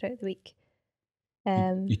for it throughout the week.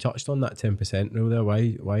 You touched on that 10% rule there.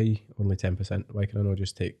 Why only 10%? Why can I not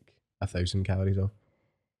just take 1,000 calories off?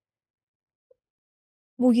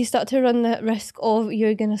 Well, you start to run the risk of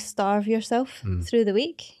you're going to starve yourself through the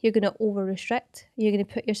week. You're going to over restrict. You're going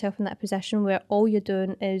to put yourself in that position where all you're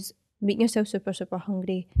doing is making yourself super, super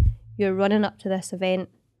hungry. You're running up to this event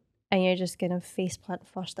and you're just going to face plant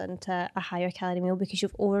first into a higher calorie meal because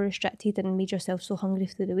you've over restricted and made yourself so hungry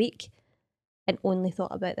through the week and only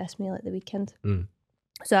thought about this meal at the weekend.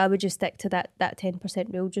 So I would just stick to that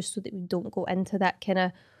 10% rule just so that we don't go into that kind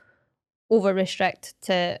of over restrict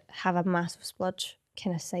to have a massive splurge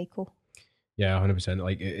kind of cycle. Yeah, 100%.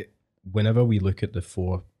 Like whenever we look at the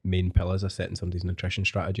 4 main pillars of setting somebody's nutrition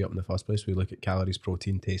strategy up in the first place, we look at calories,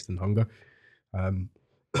 protein, taste, and hunger.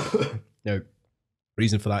 Now,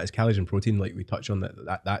 reason for that is calories and protein, like we touched on,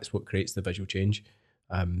 that's what creates the visual change.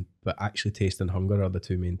 But actually, taste and hunger are the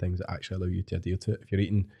 2 main things that actually allow you to adhere to it. If you're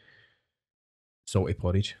eating salty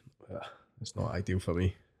porridge, it's not ideal for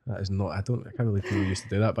me. That is not. I can't believe people used to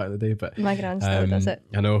do that back in the day. But my gran still does it.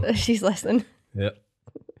 I know. She's listening. Yeah.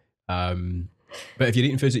 But if you're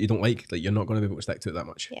eating foods that you don't like you're not going to be able to stick to it that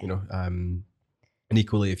much, you know. And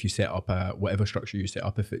equally, if you set up whatever structure you set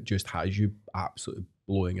up, if it just has you absolutely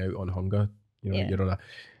blowing out on hunger, you know, you're on a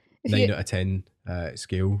 9 out of 10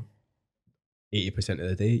 scale 80% of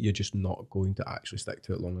the day, you're just not going to actually stick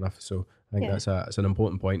to it long enough. So I think that's an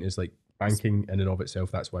important point, is like banking in and of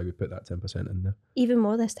itself. That's why we put that 10% in there. Even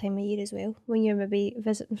more this time of year as well, when you're maybe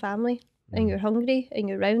visiting family and you're hungry and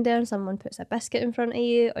you're round there and someone puts a biscuit in front of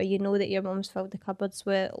you, or you know that your mum's filled the cupboards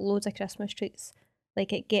with loads of Christmas treats.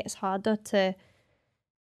 Like, it gets harder to,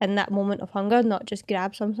 in that moment of hunger, not just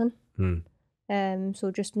grab something.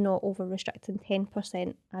 So just not over restricting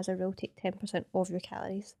 10% as a rule. Take 10% of your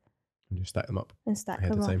calories and just stack them up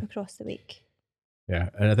across the week. Yeah,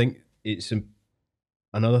 and I think it's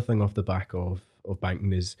another thing off the back of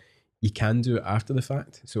banking is you can do it after the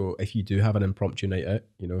fact. So if you do have an impromptu night out,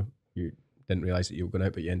 you know, you didn't realise that you were going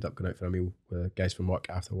out, but you end up going out for a meal with guys from work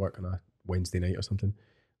after work on a Wednesday night or something,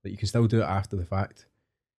 that you can still do it after the fact.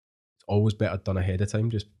 It's always better done ahead of time,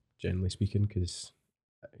 just generally speaking, because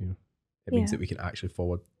you know, it means that we can actually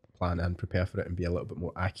forward plan and prepare for it and be a little bit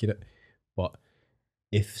more accurate. But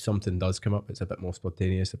if something does come up, it's a bit more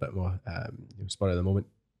spontaneous, a bit more spur of the moment,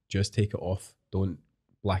 just take it off. Don't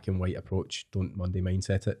black and white approach. Don't Monday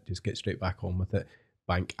mindset it. Just get straight back on with it.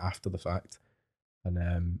 Bank after the fact,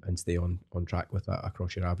 and stay on track with that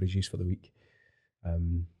across your averages for the week.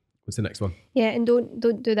 What's the next one? Yeah, and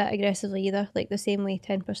don't do that aggressively either. Like the same way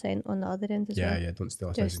 10% on the other end as well. Yeah, don't steal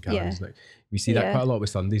 1,000 calories. Like, we see that quite a lot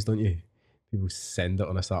with Sundays, don't you? People send it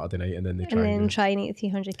on a Saturday night and then they try and eat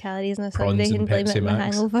 300 calories on a Sunday and blame it on the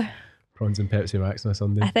hangover. Prawns and Pepsi Max on a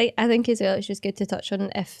Sunday. I think as well, it's just good to touch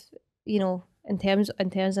on, if you know, in terms of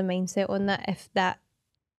mindset on that, if that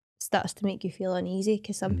starts to make you feel uneasy,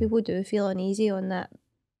 because some people do feel uneasy on that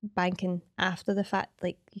banking after the fact.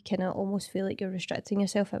 Like, you kind of almost feel like you're restricting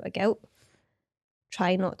yourself out of guilt.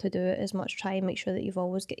 Try not to do it as much. Try and make sure that you've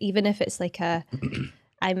always got, even if it's like I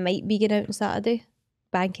might be going out on Saturday,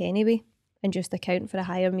 bank anyway. And just account for a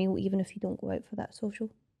higher meal, even if you don't go out for that social.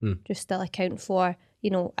 Just still account for, you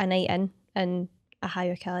know, a night in and a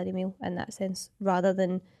higher calorie meal in that sense, rather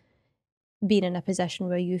than being in a position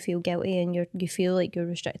where you feel guilty and you feel like you're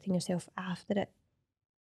restricting yourself after it.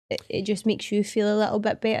 It just makes you feel a little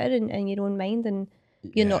bit better in your own mind, and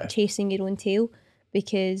you're not chasing your own tail,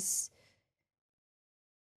 because,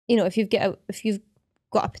 you know, if you've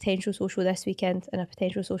got a potential social this weekend and a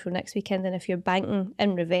potential social next weekend, and if you're banking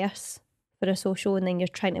in reverse for a social and then you're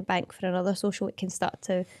trying to bank for another social, it can start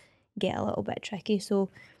to get a little bit tricky. So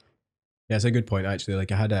yeah, it's a good point actually.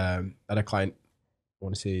 Like, I had a client, I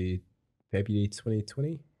want to say February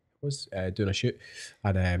 2020 was doing a shoot,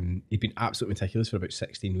 and he'd been absolutely meticulous for about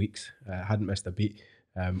 16 weeks. Hadn't missed a beat.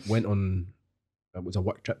 Went on, it was a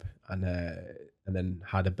work trip, and then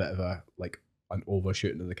had a bit of an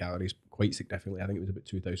overshooting of the calories quite significantly. I think it was about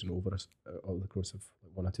 2,000 over the course of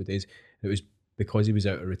 1 or 2 days. It was because he was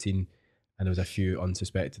out of routine, and there was a few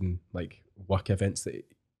unsuspecting like work events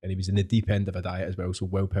and he was in the deep end of a diet as well. So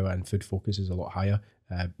willpower and food focus is a lot higher.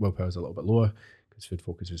 Willpower is a little bit lower because food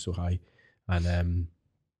focus is so high. And,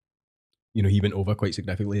 you know, he went over quite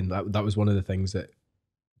significantly. And that was one of the things that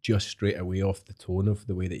just straight away off the tone of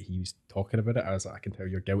the way that he was talking about it, I was like, I can tell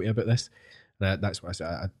you're guilty about this. And that's what I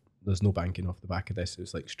said. There's no banking off the back of this. It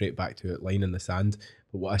was like straight back to it, line in the sand.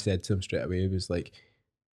 But what I said to him straight away was like,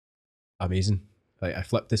 amazing. Like, I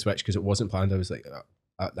flipped the switch because it wasn't planned. I was like,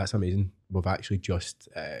 that's amazing. We've actually just,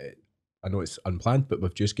 I know it's unplanned, but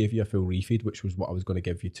we've just gave you a full refeed, which was what I was going to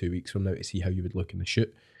give you 2 weeks from now to see how you would look in the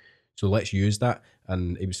shoot. So let's use that.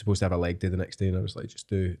 And he was supposed to have a leg day the next day, and I was like, just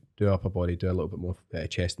do upper body, do a little bit more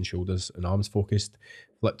chest and shoulders and arms focused.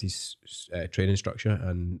 Flipped his training structure,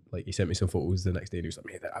 and like he sent me some photos the next day, and he was like,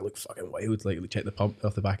 "Mate, I look fucking wild. Like, check the pump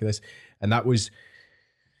off the back of this." And that was,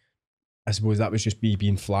 I suppose, that was just me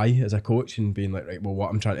being fly as a coach and being like, right, well, what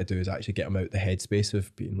I'm trying to do is actually get him out the headspace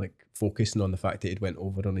of being like focusing on the fact that he'd went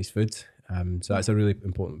over on his food. So that's a really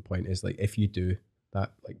important point. Is like, if you do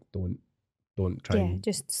that, like, don't try and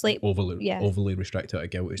just sleep overly restrict out of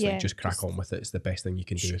guilt. It's like, just crack just on with it. It's the best thing you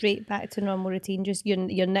can do. Straight back to normal routine. Just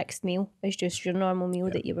your next meal is just your normal meal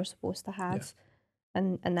that you were supposed to have,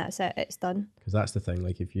 and that's it. It's done. Because that's the thing.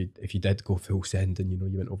 Like, if you did go full send and you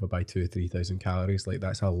went over by 2,000 or 3,000 calories, like,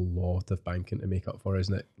 that's a lot of banking to make up for,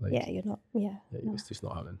 isn't it? Like, you're not. It's just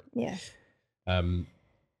not happening. Yeah. And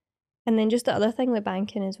then just the other thing with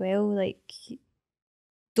banking as well, like,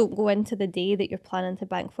 don't go into the day that you're planning to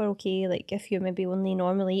bank for, okay? Like, if you're maybe only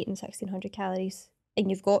normally eating 1,600 calories and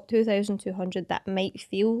you've got 2,200, that might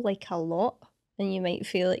feel like a lot, and you might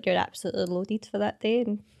feel like you're absolutely loaded for that day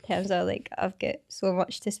in terms of like, I've got so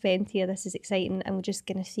much to spend here, this is exciting, I'm just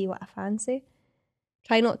going to see what I fancy.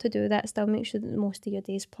 Try not to do that. Still make sure that most of your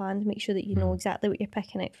day's planned. Make sure that you know exactly what you're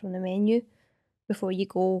picking out from the menu before you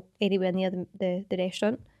go anywhere near the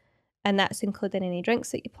restaurant. And that's including any drinks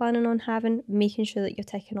that you're planning on having, making sure that you're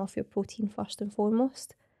taking off your protein first and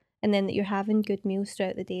foremost, and then that you're having good meals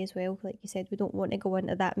throughout the day as well. Like you said, we don't want to go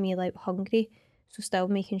into that meal out hungry, so still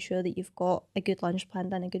making sure that you've got a good lunch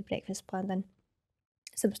planned in, a good breakfast planned in,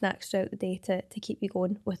 some snacks throughout the day to keep you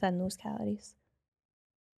going within those calories.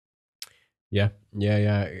 Yeah.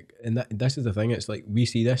 And this is the thing. It's like, we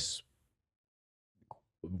see this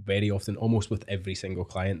very often, almost with every single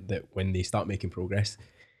client, that when they start making progress,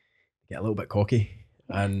 get a little bit cocky,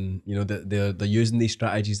 and they're using these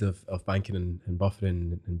strategies of banking and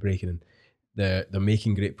buffering and breaking, and they're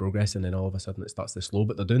making great progress, and then all of a sudden it starts to slow,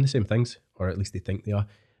 but they're doing the same things, or at least they think they are.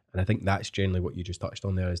 And I think that's generally what you just touched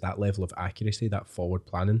on there, is that level of accuracy, that forward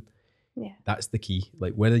planning. That's the key.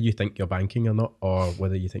 Like, whether you think you're banking or not, or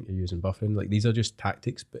whether you think you're using buffering, like, these are just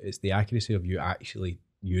tactics, but it's the accuracy of you actually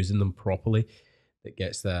using them properly that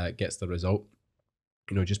gets the result.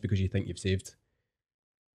 Just because you think you've saved,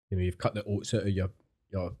 you've cut the oats out of your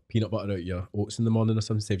peanut butter out of your oats in the morning or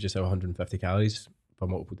something, saved yourself 150 calories for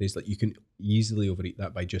multiple days. Like, you can easily overeat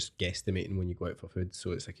that by just guesstimating when you go out for food.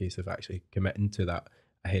 So it's a case of actually committing to that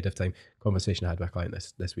ahead of time. Conversation I had with a client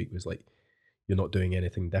this week was like, you're not doing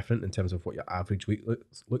anything different in terms of what your average week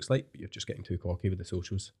looks like, but you're just getting too cocky with the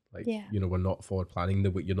socials. Like, we're not forward planning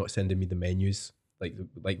you're not sending me the menus like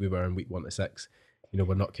we were in week 1 to 6.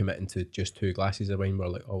 We're not committing to just 2 glasses of wine. We're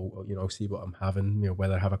like, I'll see what I'm having,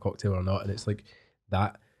 whether I have a cocktail or not. And it's like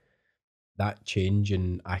that change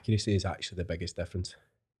in accuracy is actually the biggest difference.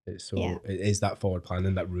 It is that forward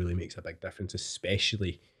planning that really makes a big difference,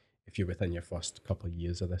 especially if you're within your first couple of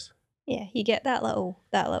years of this. Yeah, you get that little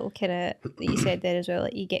kind of, that you said there as well,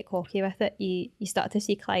 like, you get cocky with it. You start to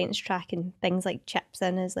see clients tracking things like chips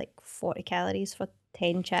in as like 40 calories for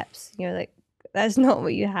 10 chips. You're like, that's not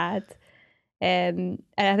what you had. And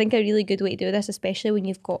I think a really good way to do this, especially when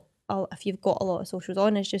if you've got a lot of socials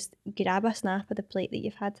on, is just grab a snap of the plate that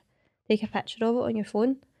you've had, take a picture of it on your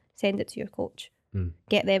phone, send it to your coach,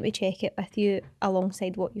 get them to check it with you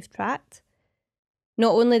alongside what you've tracked.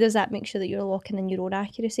 Not only does that make sure that you're locking in your own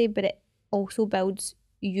accuracy, but it also builds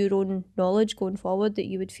your own knowledge going forward, that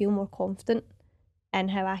you would feel more confident in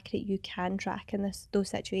how accurate you can track in those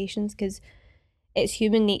situations, because it's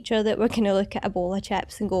human nature that we're going to look at a bowl of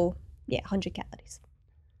chips and go, 100 calories,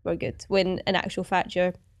 we're good, when in actual fact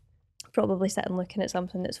you're probably sitting looking at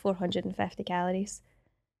something that's 450 calories.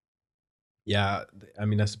 Yeah, I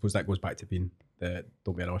mean, I suppose that goes back to being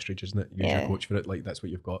don't be an ostrich, isn't it? Use your coach for it. Like, that's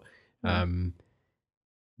what you've got.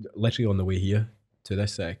 Literally on the way here to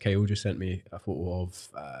this, Kyle just sent me a photo of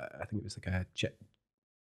I think it was like a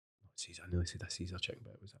I nearly said a Caesar chicken,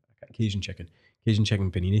 but it was a Cajun chicken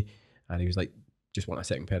panini, and he was like, just want a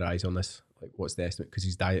second pair of eyes on this. Like, what's the estimate? Because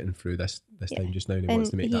he's dieting through this time just now, and he wants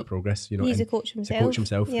to make that progress. He's a coach himself. He's a coach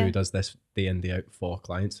himself who does this day in, day out for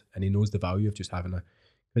clients, and he knows the value of just having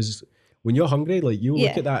because when you're hungry, like, you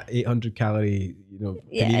look at that 800 calorie,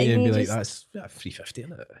 panini and be like, that's 350,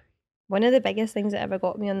 isn't it? One of the biggest things that ever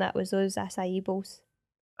got me on that was those acai bowls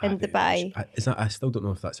in Dubai. I still don't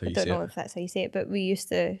know if that's how you say it. I don't know if that's how you say it, but we used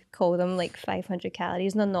to call them like 500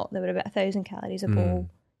 calories, and they're not. They were about 1,000 calories a bowl,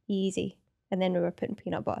 easy. And then we were putting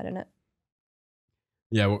peanut butter in it.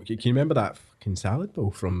 Yeah, well, can you remember that fucking salad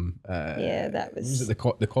bowl from? That was it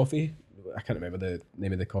the coffee? I can't remember the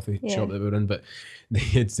name of the coffee Yeah. shop that we were in, but they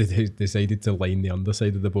had decided to line the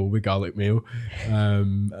underside of the bowl with garlic mayo,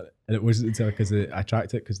 and it wasn't until because I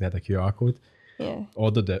tracked it because they had a QR code. Yeah.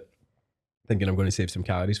 Ordered it, thinking I'm going to save some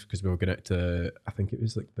calories because we were going out to, I think it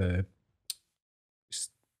was like the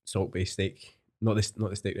salt based steak, not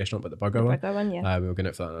the steak restaurant, but the burger The one. bigger one, yeah. We were going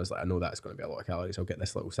out for that, and I was like, I know that's going to be a lot of calories. I'll get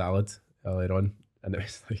this little salad earlier on, and it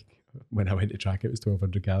was like when I went to track it, it was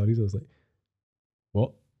 1,200 calories. I was like,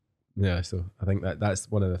 what? Yeah, so I think that's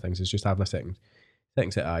one of the things is just having a second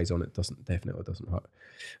set of eyes on it definitely doesn't hurt,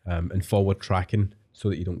 and forward tracking so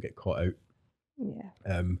that you don't get caught out.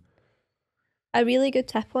 Yeah. A really good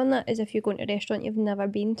tip on that is if you're going to a restaurant you've never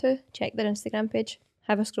been to, check their Instagram page,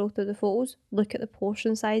 have a scroll through the photos, look at the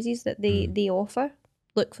portion sizes that they offer,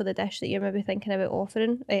 look for the dish that you're maybe thinking about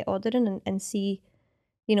ordering and see,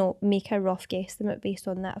 make a rough guesstimate based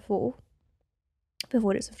on that photo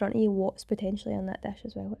before it's in front of you what's potentially in that dish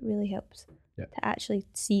as well. It really helps to actually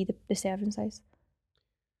see the serving size.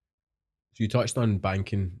 So you touched on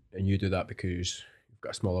banking, and you do that because you've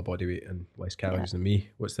got a smaller body weight and less calories than me.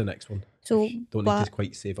 What's the next one? So don't need to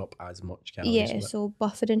quite save up as much calories. Yeah, so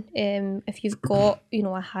buffering. If you've got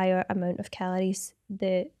a higher amount of calories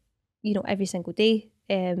every single day,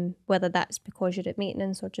 whether that's because you're at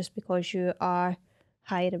maintenance or just because you are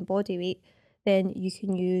higher in body weight, then you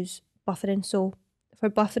can use buffering. So for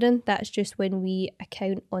buffering, that's just when we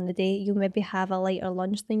account on the day. You'll maybe have a lighter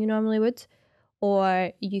lunch than you normally would,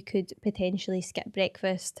 or you could potentially skip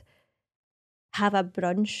breakfast, have a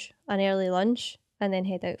brunch, an early lunch, and then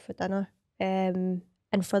head out for dinner. And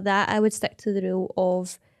for that, I would stick to the rule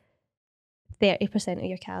of 30% of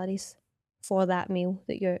your calories for that meal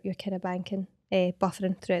that you're kind of banking,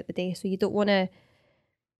 buffering throughout the day. So you don't want to,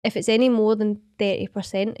 if it's any more than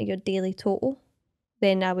 30% of your daily total,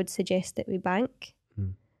 then I would suggest that we bank.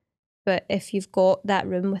 But if you've got that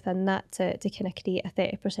room within that to kind of create a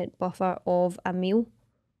 30% buffer of a meal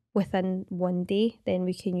within one day, then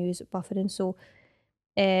we can use buffering. So,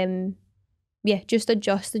 just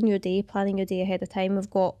adjusting your day, planning your day ahead of time. We've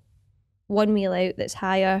got one meal out that's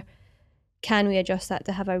higher. Can we adjust that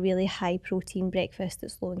to have a really high protein breakfast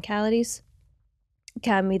that's low in calories?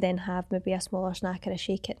 Can we then have maybe a smaller snack or a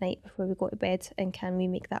shake at night before we go to bed? And can we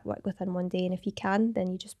make that work within one day? And if you can,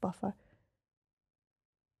 then you just buffer.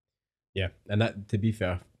 Yeah, and that, to be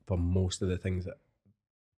fair, for most of the things that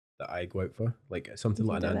I go out for, like something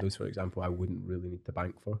like Nando's, for example, I wouldn't really need to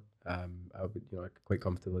bank for. I would, I could quite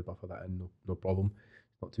comfortably buffer that in, no problem.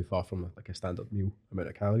 It's not too far from like a standard meal amount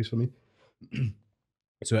of calories for me.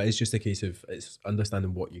 So it is just a case of it's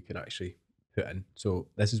understanding what you can actually put in. So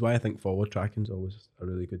this is why I think forward tracking is always a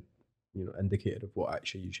really good, indicator of what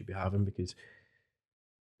actually you should be having, because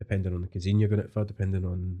depending on the cuisine you're going out for, depending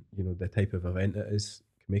on the type of event it is,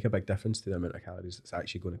 can make a big difference to the amount of calories it's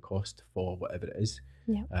actually going to cost for whatever it is.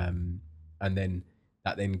 Yeah. And then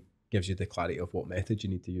that then gives you the clarity of what method you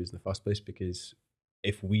need to use in the first place, because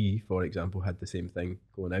if we, for example, had the same thing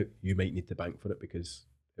going out, you might need to bank for it because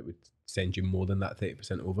it would send you more than that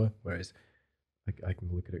 30% over, whereas I can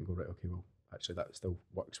look at it and go, right, okay, well, actually that still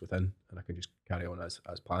works within, and I can just carry on as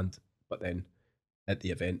planned. But then at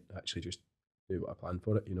the event, actually just do what I planned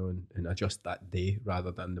for it, and adjust that day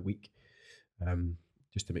rather than the week,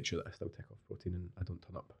 just to make sure that I still take off protein and I don't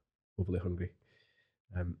turn up overly hungry.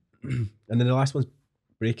 And then the last one's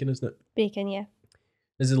breaking, isn't it? Breaking, yeah.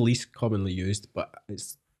 This is the least commonly used, but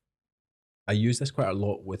I use this quite a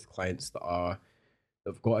lot with clients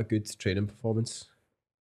that've got a good training performance,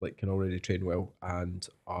 like can already train well and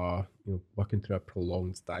are working through a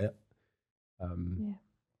prolonged diet.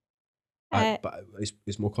 But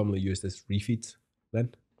it's more commonly used as refeeds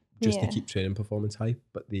then, just to keep training performance high.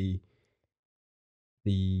 But the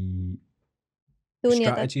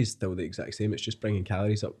strategy is still the exact same. It's just bringing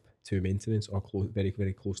calories up to maintenance or very,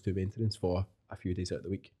 very close to maintenance for a few days out of the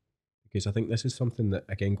week. Because I think this is something that,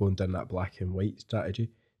 again, going down that black and white strategy,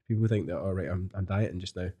 people think that, all right, I'm dieting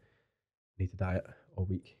just now, I need to diet all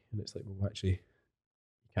week. And it's like, well, actually,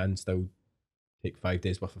 you can still take 5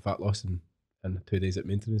 days worth of fat loss and 2 days at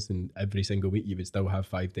maintenance, and every single week you would still have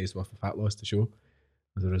 5 days worth of fat loss to show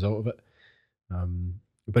as a result of it.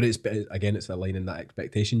 But it's aligning that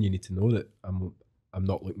expectation. You need to know that I'm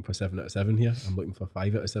not looking for 7 out of 7 here. I'm looking for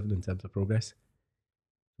 5 out of 7 in terms of progress.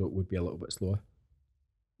 So it would be a little bit slower.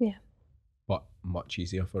 Yeah. But much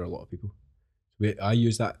easier for a lot of people. So I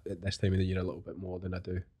use that at this time of the year a little bit more than I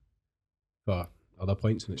do for other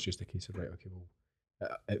points, and it's just a case of, right, okay, well,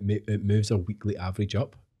 it moves a weekly average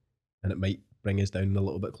up, and it might bring us down a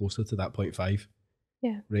little bit closer to that 0.5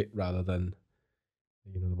 rate rather than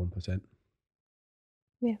the 1%.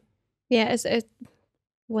 Yeah, it's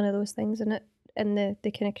one of those things, isn't it? in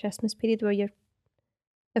the kind of Christmas period where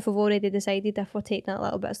if we've already decided if we're taking it a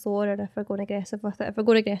little bit slower or if we're going aggressive with it. If we're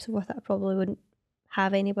going aggressive with it, I probably wouldn't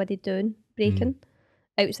have anybody doing breaking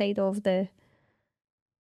outside of the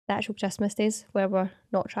actual Christmas days where we're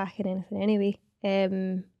not tracking anything anyway.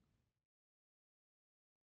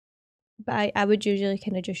 But I would usually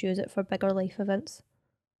kind of just use it for bigger life events.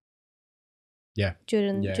 Yeah.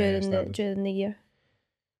 During the year.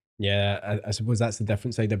 Yeah, I suppose that's the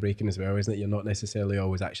different side of breaking as well, isn't it? You're not necessarily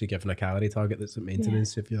always actually given a calorie target that's at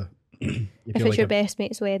maintenance. If you're if it's like your best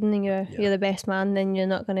mate's wedding and you're the best man, then you're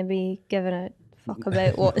not going to be giving a fuck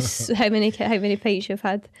about how many pints you've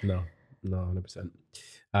had. No, 100%.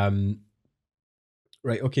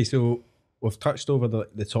 Right, okay, so we've touched over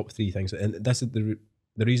the top three things, and this is the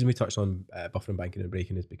reason we touched on buffering, banking, and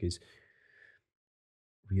breaking is because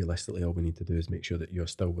realistically all we need to do is make sure that you're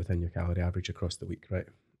still within your calorie average across the week, right?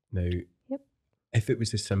 Now, if it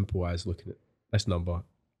was as simple as looking at this number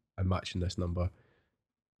and matching this number,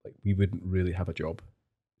 like we wouldn't really have a job.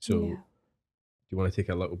 So do you want to take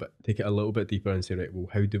it a little bit deeper and say, right, well,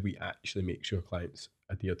 how do we actually make sure clients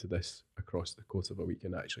adhere to this across the course of a week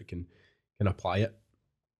and actually can apply it?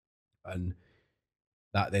 And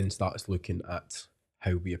that then starts looking at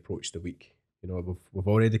how we approach the week. You know, we've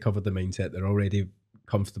already covered the mindset. They're already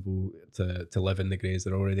comfortable to live in the greys.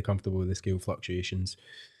 They're already comfortable with the scale fluctuations.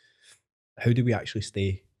 How do we actually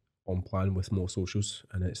stay on plan with more socials?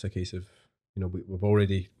 And it's a case of, you know,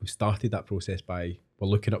 we've started that process by we're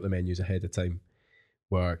looking up the menus ahead of time.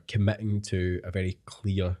 We're committing to a very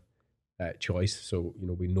clear choice. So, you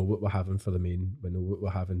know, we know what we're having for the main. We know what we're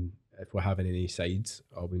having if we're having any sides,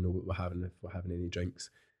 or we know what we're having if we're having any drinks.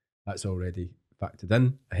 That's already factored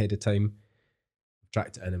in ahead of time. We've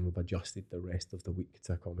tracked it in and we've adjusted the rest of the week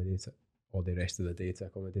to accommodate it, or the rest of the day to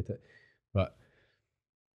accommodate it. But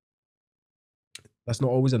that's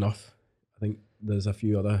not always enough. I think there's a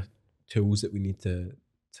few other tools that we need to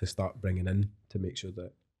start bringing in to make sure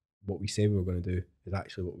that what we say we're going to do is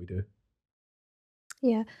actually what we do.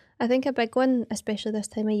 Yeah, I think a big one, especially this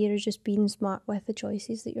time of year, is just being smart with the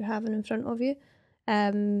choices that you're having in front of you.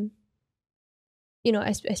 You know,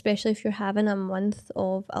 especially if you're having a month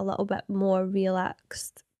of a little bit more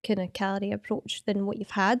relaxed kind of calorie approach than what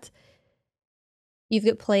you've had, you've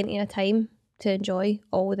got plenty of time to enjoy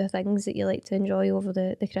all the things that you like to enjoy over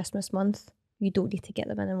the Christmas month. You don't need to get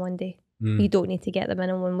them in one day. You don't need to get them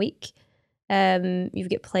in 1 week. You've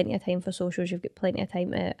got plenty of time for socials. You've got plenty of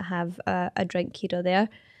time to have a drink here or there.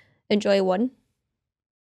 Enjoy one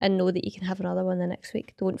and know that you can have another one the next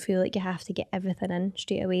week. Don't feel like you have to get everything in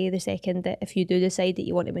straight away the second that if you do decide that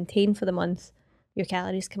you want to maintain for the month, your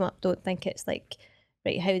calories come up. Don't think it's like,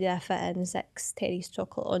 right, how do I fit in 6 Terry's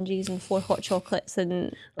chocolate oranges and 4 hot chocolates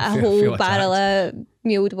and a whole barrel of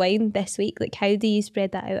mulled wine this week? Like, how do you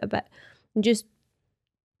spread that out a bit? And just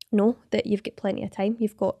know that you've got plenty of time.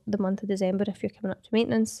 You've got the month of December, if you're coming up to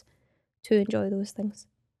maintenance, to enjoy those things.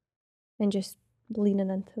 And just leaning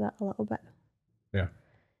into that a little bit. Yeah.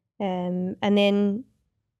 And then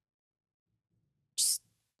just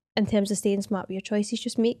in terms of staying smart with your choices,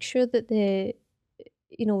 just make sure that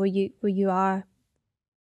where you are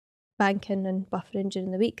banking and buffering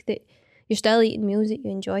during the week, that you're still eating meals that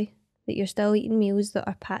you enjoy, that you're still eating meals that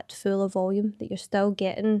are packed full of volume, that you're still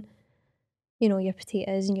getting, you know, your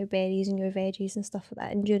potatoes and your berries and your veggies and stuff like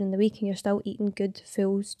that in during the week, and you're still eating good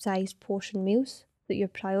full-sized portion meals, that you're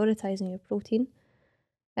prioritising your protein.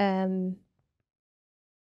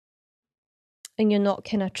 And you're not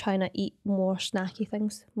kind of trying to eat more snacky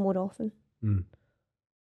things more often.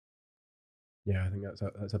 Yeah, I think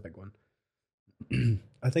that's a big one.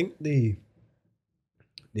 I think the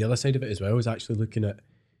other side of it as well is actually looking at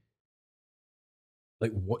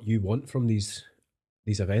like what you want from these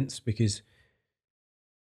events, because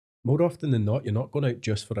more often than not, you're not going out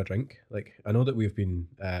just for a drink. Like, I know that we've been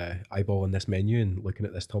eyeballing this menu and looking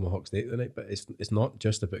at this tomahawk steak tonight, but it's not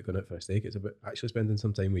just about going out for a steak. It's about actually spending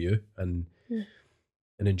some time with you and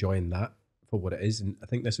enjoying that for what it is. And I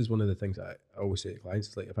think this is one of the things that I always say to clients.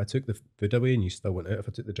 It's like, if I took the food away and you still went out, if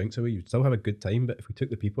I took the drinks away, you'd still have a good time. But if we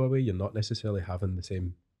took the people away, you're not necessarily having the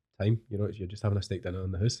same time. You know, you're just having a steak dinner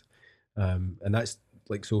in the house. And that's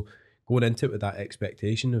like, so going into it with that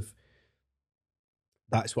expectation of,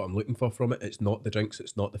 that's what I'm looking for from it. It's not the drinks,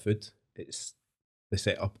 it's not the food, it's the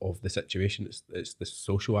setup of the situation, it's the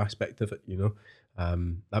social aspect of it, you know.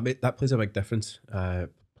 That plays a big difference,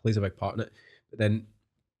 plays a big part in it. But then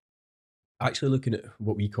actually looking at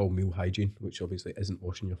what we call meal hygiene, which obviously isn't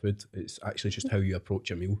washing your food, it's actually just how you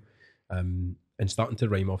approach a meal. And starting to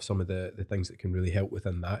rhyme off some of the things that can really help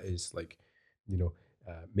within that is like, you know,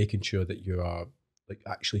 making sure that you are like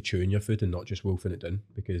actually chewing your food and not just wolfing it down,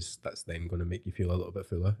 because that's then going to make you feel a little bit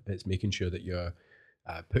fuller. It's making sure that you're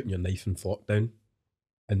putting your knife and fork down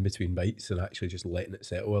in between bites and actually just letting it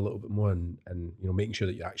settle a little bit more, and you know, making sure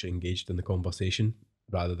that you're actually engaged in the conversation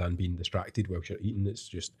rather than being distracted whilst you're eating. It's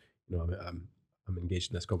just, you know, I'm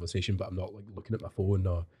engaged in this conversation, but I'm not like looking at my phone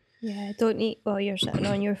or. Yeah, don't eat while you're sitting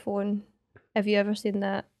on your phone. Have you ever seen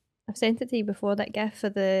that? I've sent it to you before, that gif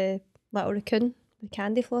of the little raccoon, the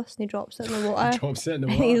candy floss, and he drops it in the water. Drops it in the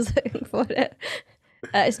And water. he's looking for it.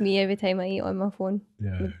 That's me every time I eat on my phone.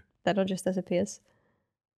 Yeah. Dinner just disappears.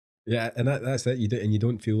 Yeah, and that's it. You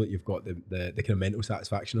don't feel like you've got the kind of mental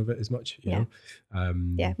satisfaction of it as much, you know.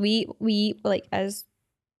 Yeah, we like, as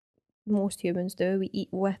most humans do, we eat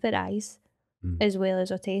with our eyes as well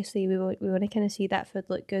as our taste. So we want to kind of see that food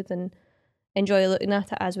look good and enjoy looking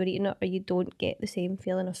at it as we're eating it, or you don't get the same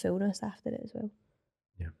feeling of fullness after it as well.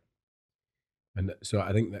 Yeah. And so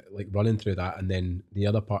I think that, like, running through that, and then the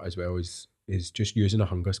other part as well is just using a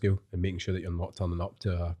hunger scale and making sure that you're not turning up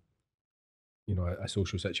to a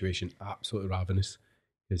social situation absolutely ravenous,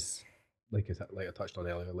 because like I touched on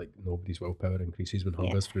earlier, like, nobody's willpower increases when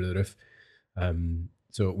hunger's through the roof.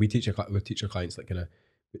 So we teach our clients, like, kind of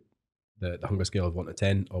the hunger scale of 1 to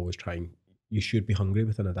 10. Always trying, you should be hungry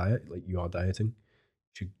within a diet, like you are dieting.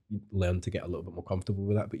 You should learn to get a little bit more comfortable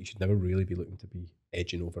with that, but you should never really be looking to be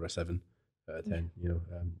edging over a 7 out of 10. You know,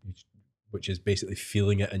 which is basically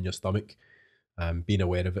feeling it in your stomach. Being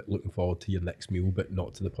aware of it, looking forward to your next meal, but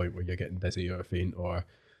not to the point where you're getting dizzy or faint or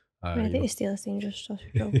ready to steal a stranger's sausage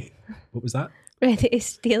roll. What was that? Ready to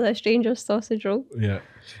steal a stranger's sausage roll. Yeah,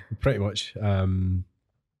 pretty much.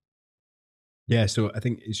 Yeah, so I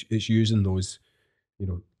think it's using those, you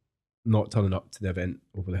know, not turning up to the event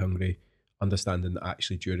overly hungry, understanding that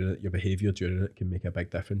actually during it, your behaviour during it can make a big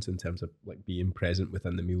difference in terms of like being present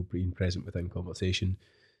within the meal, being present within conversation,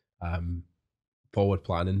 forward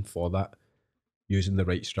planning for that, using the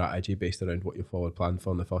right strategy based around what you're forward planned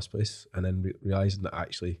for in the first place, and then realising that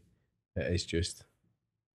actually it is just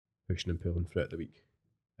pushing and pulling throughout the week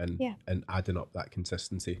and adding up that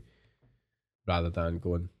consistency rather than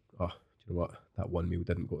going, oh, do you know what, that one meal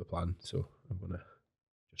didn't go to plan, so I'm going to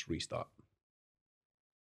just restart.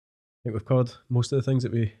 I think we've covered most of the things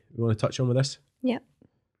that we want to touch on with this. Yeah.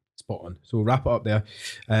 Spot on. So we'll wrap it up there.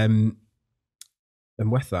 And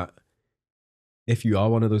with that, if you are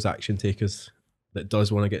one of those action takers that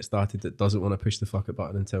does want to get started, that doesn't want to push the fuck it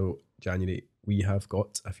button until January, we have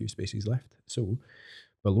got a few spaces left. So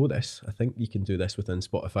below this, I think you can do this within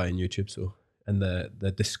Spotify and YouTube. So in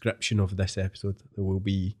the description of this episode, there will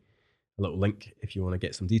be a little link if you want to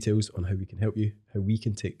get some details on how we can help you, how we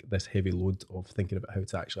can take this heavy load of thinking about how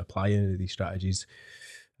to actually apply any of these strategies.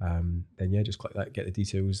 Then yeah, just click that, get the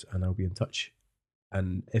details, and I'll be in touch.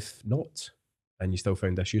 And if not, and you still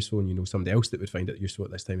found this useful and you know somebody else that would find it useful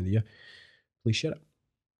at this time of the year, please share it.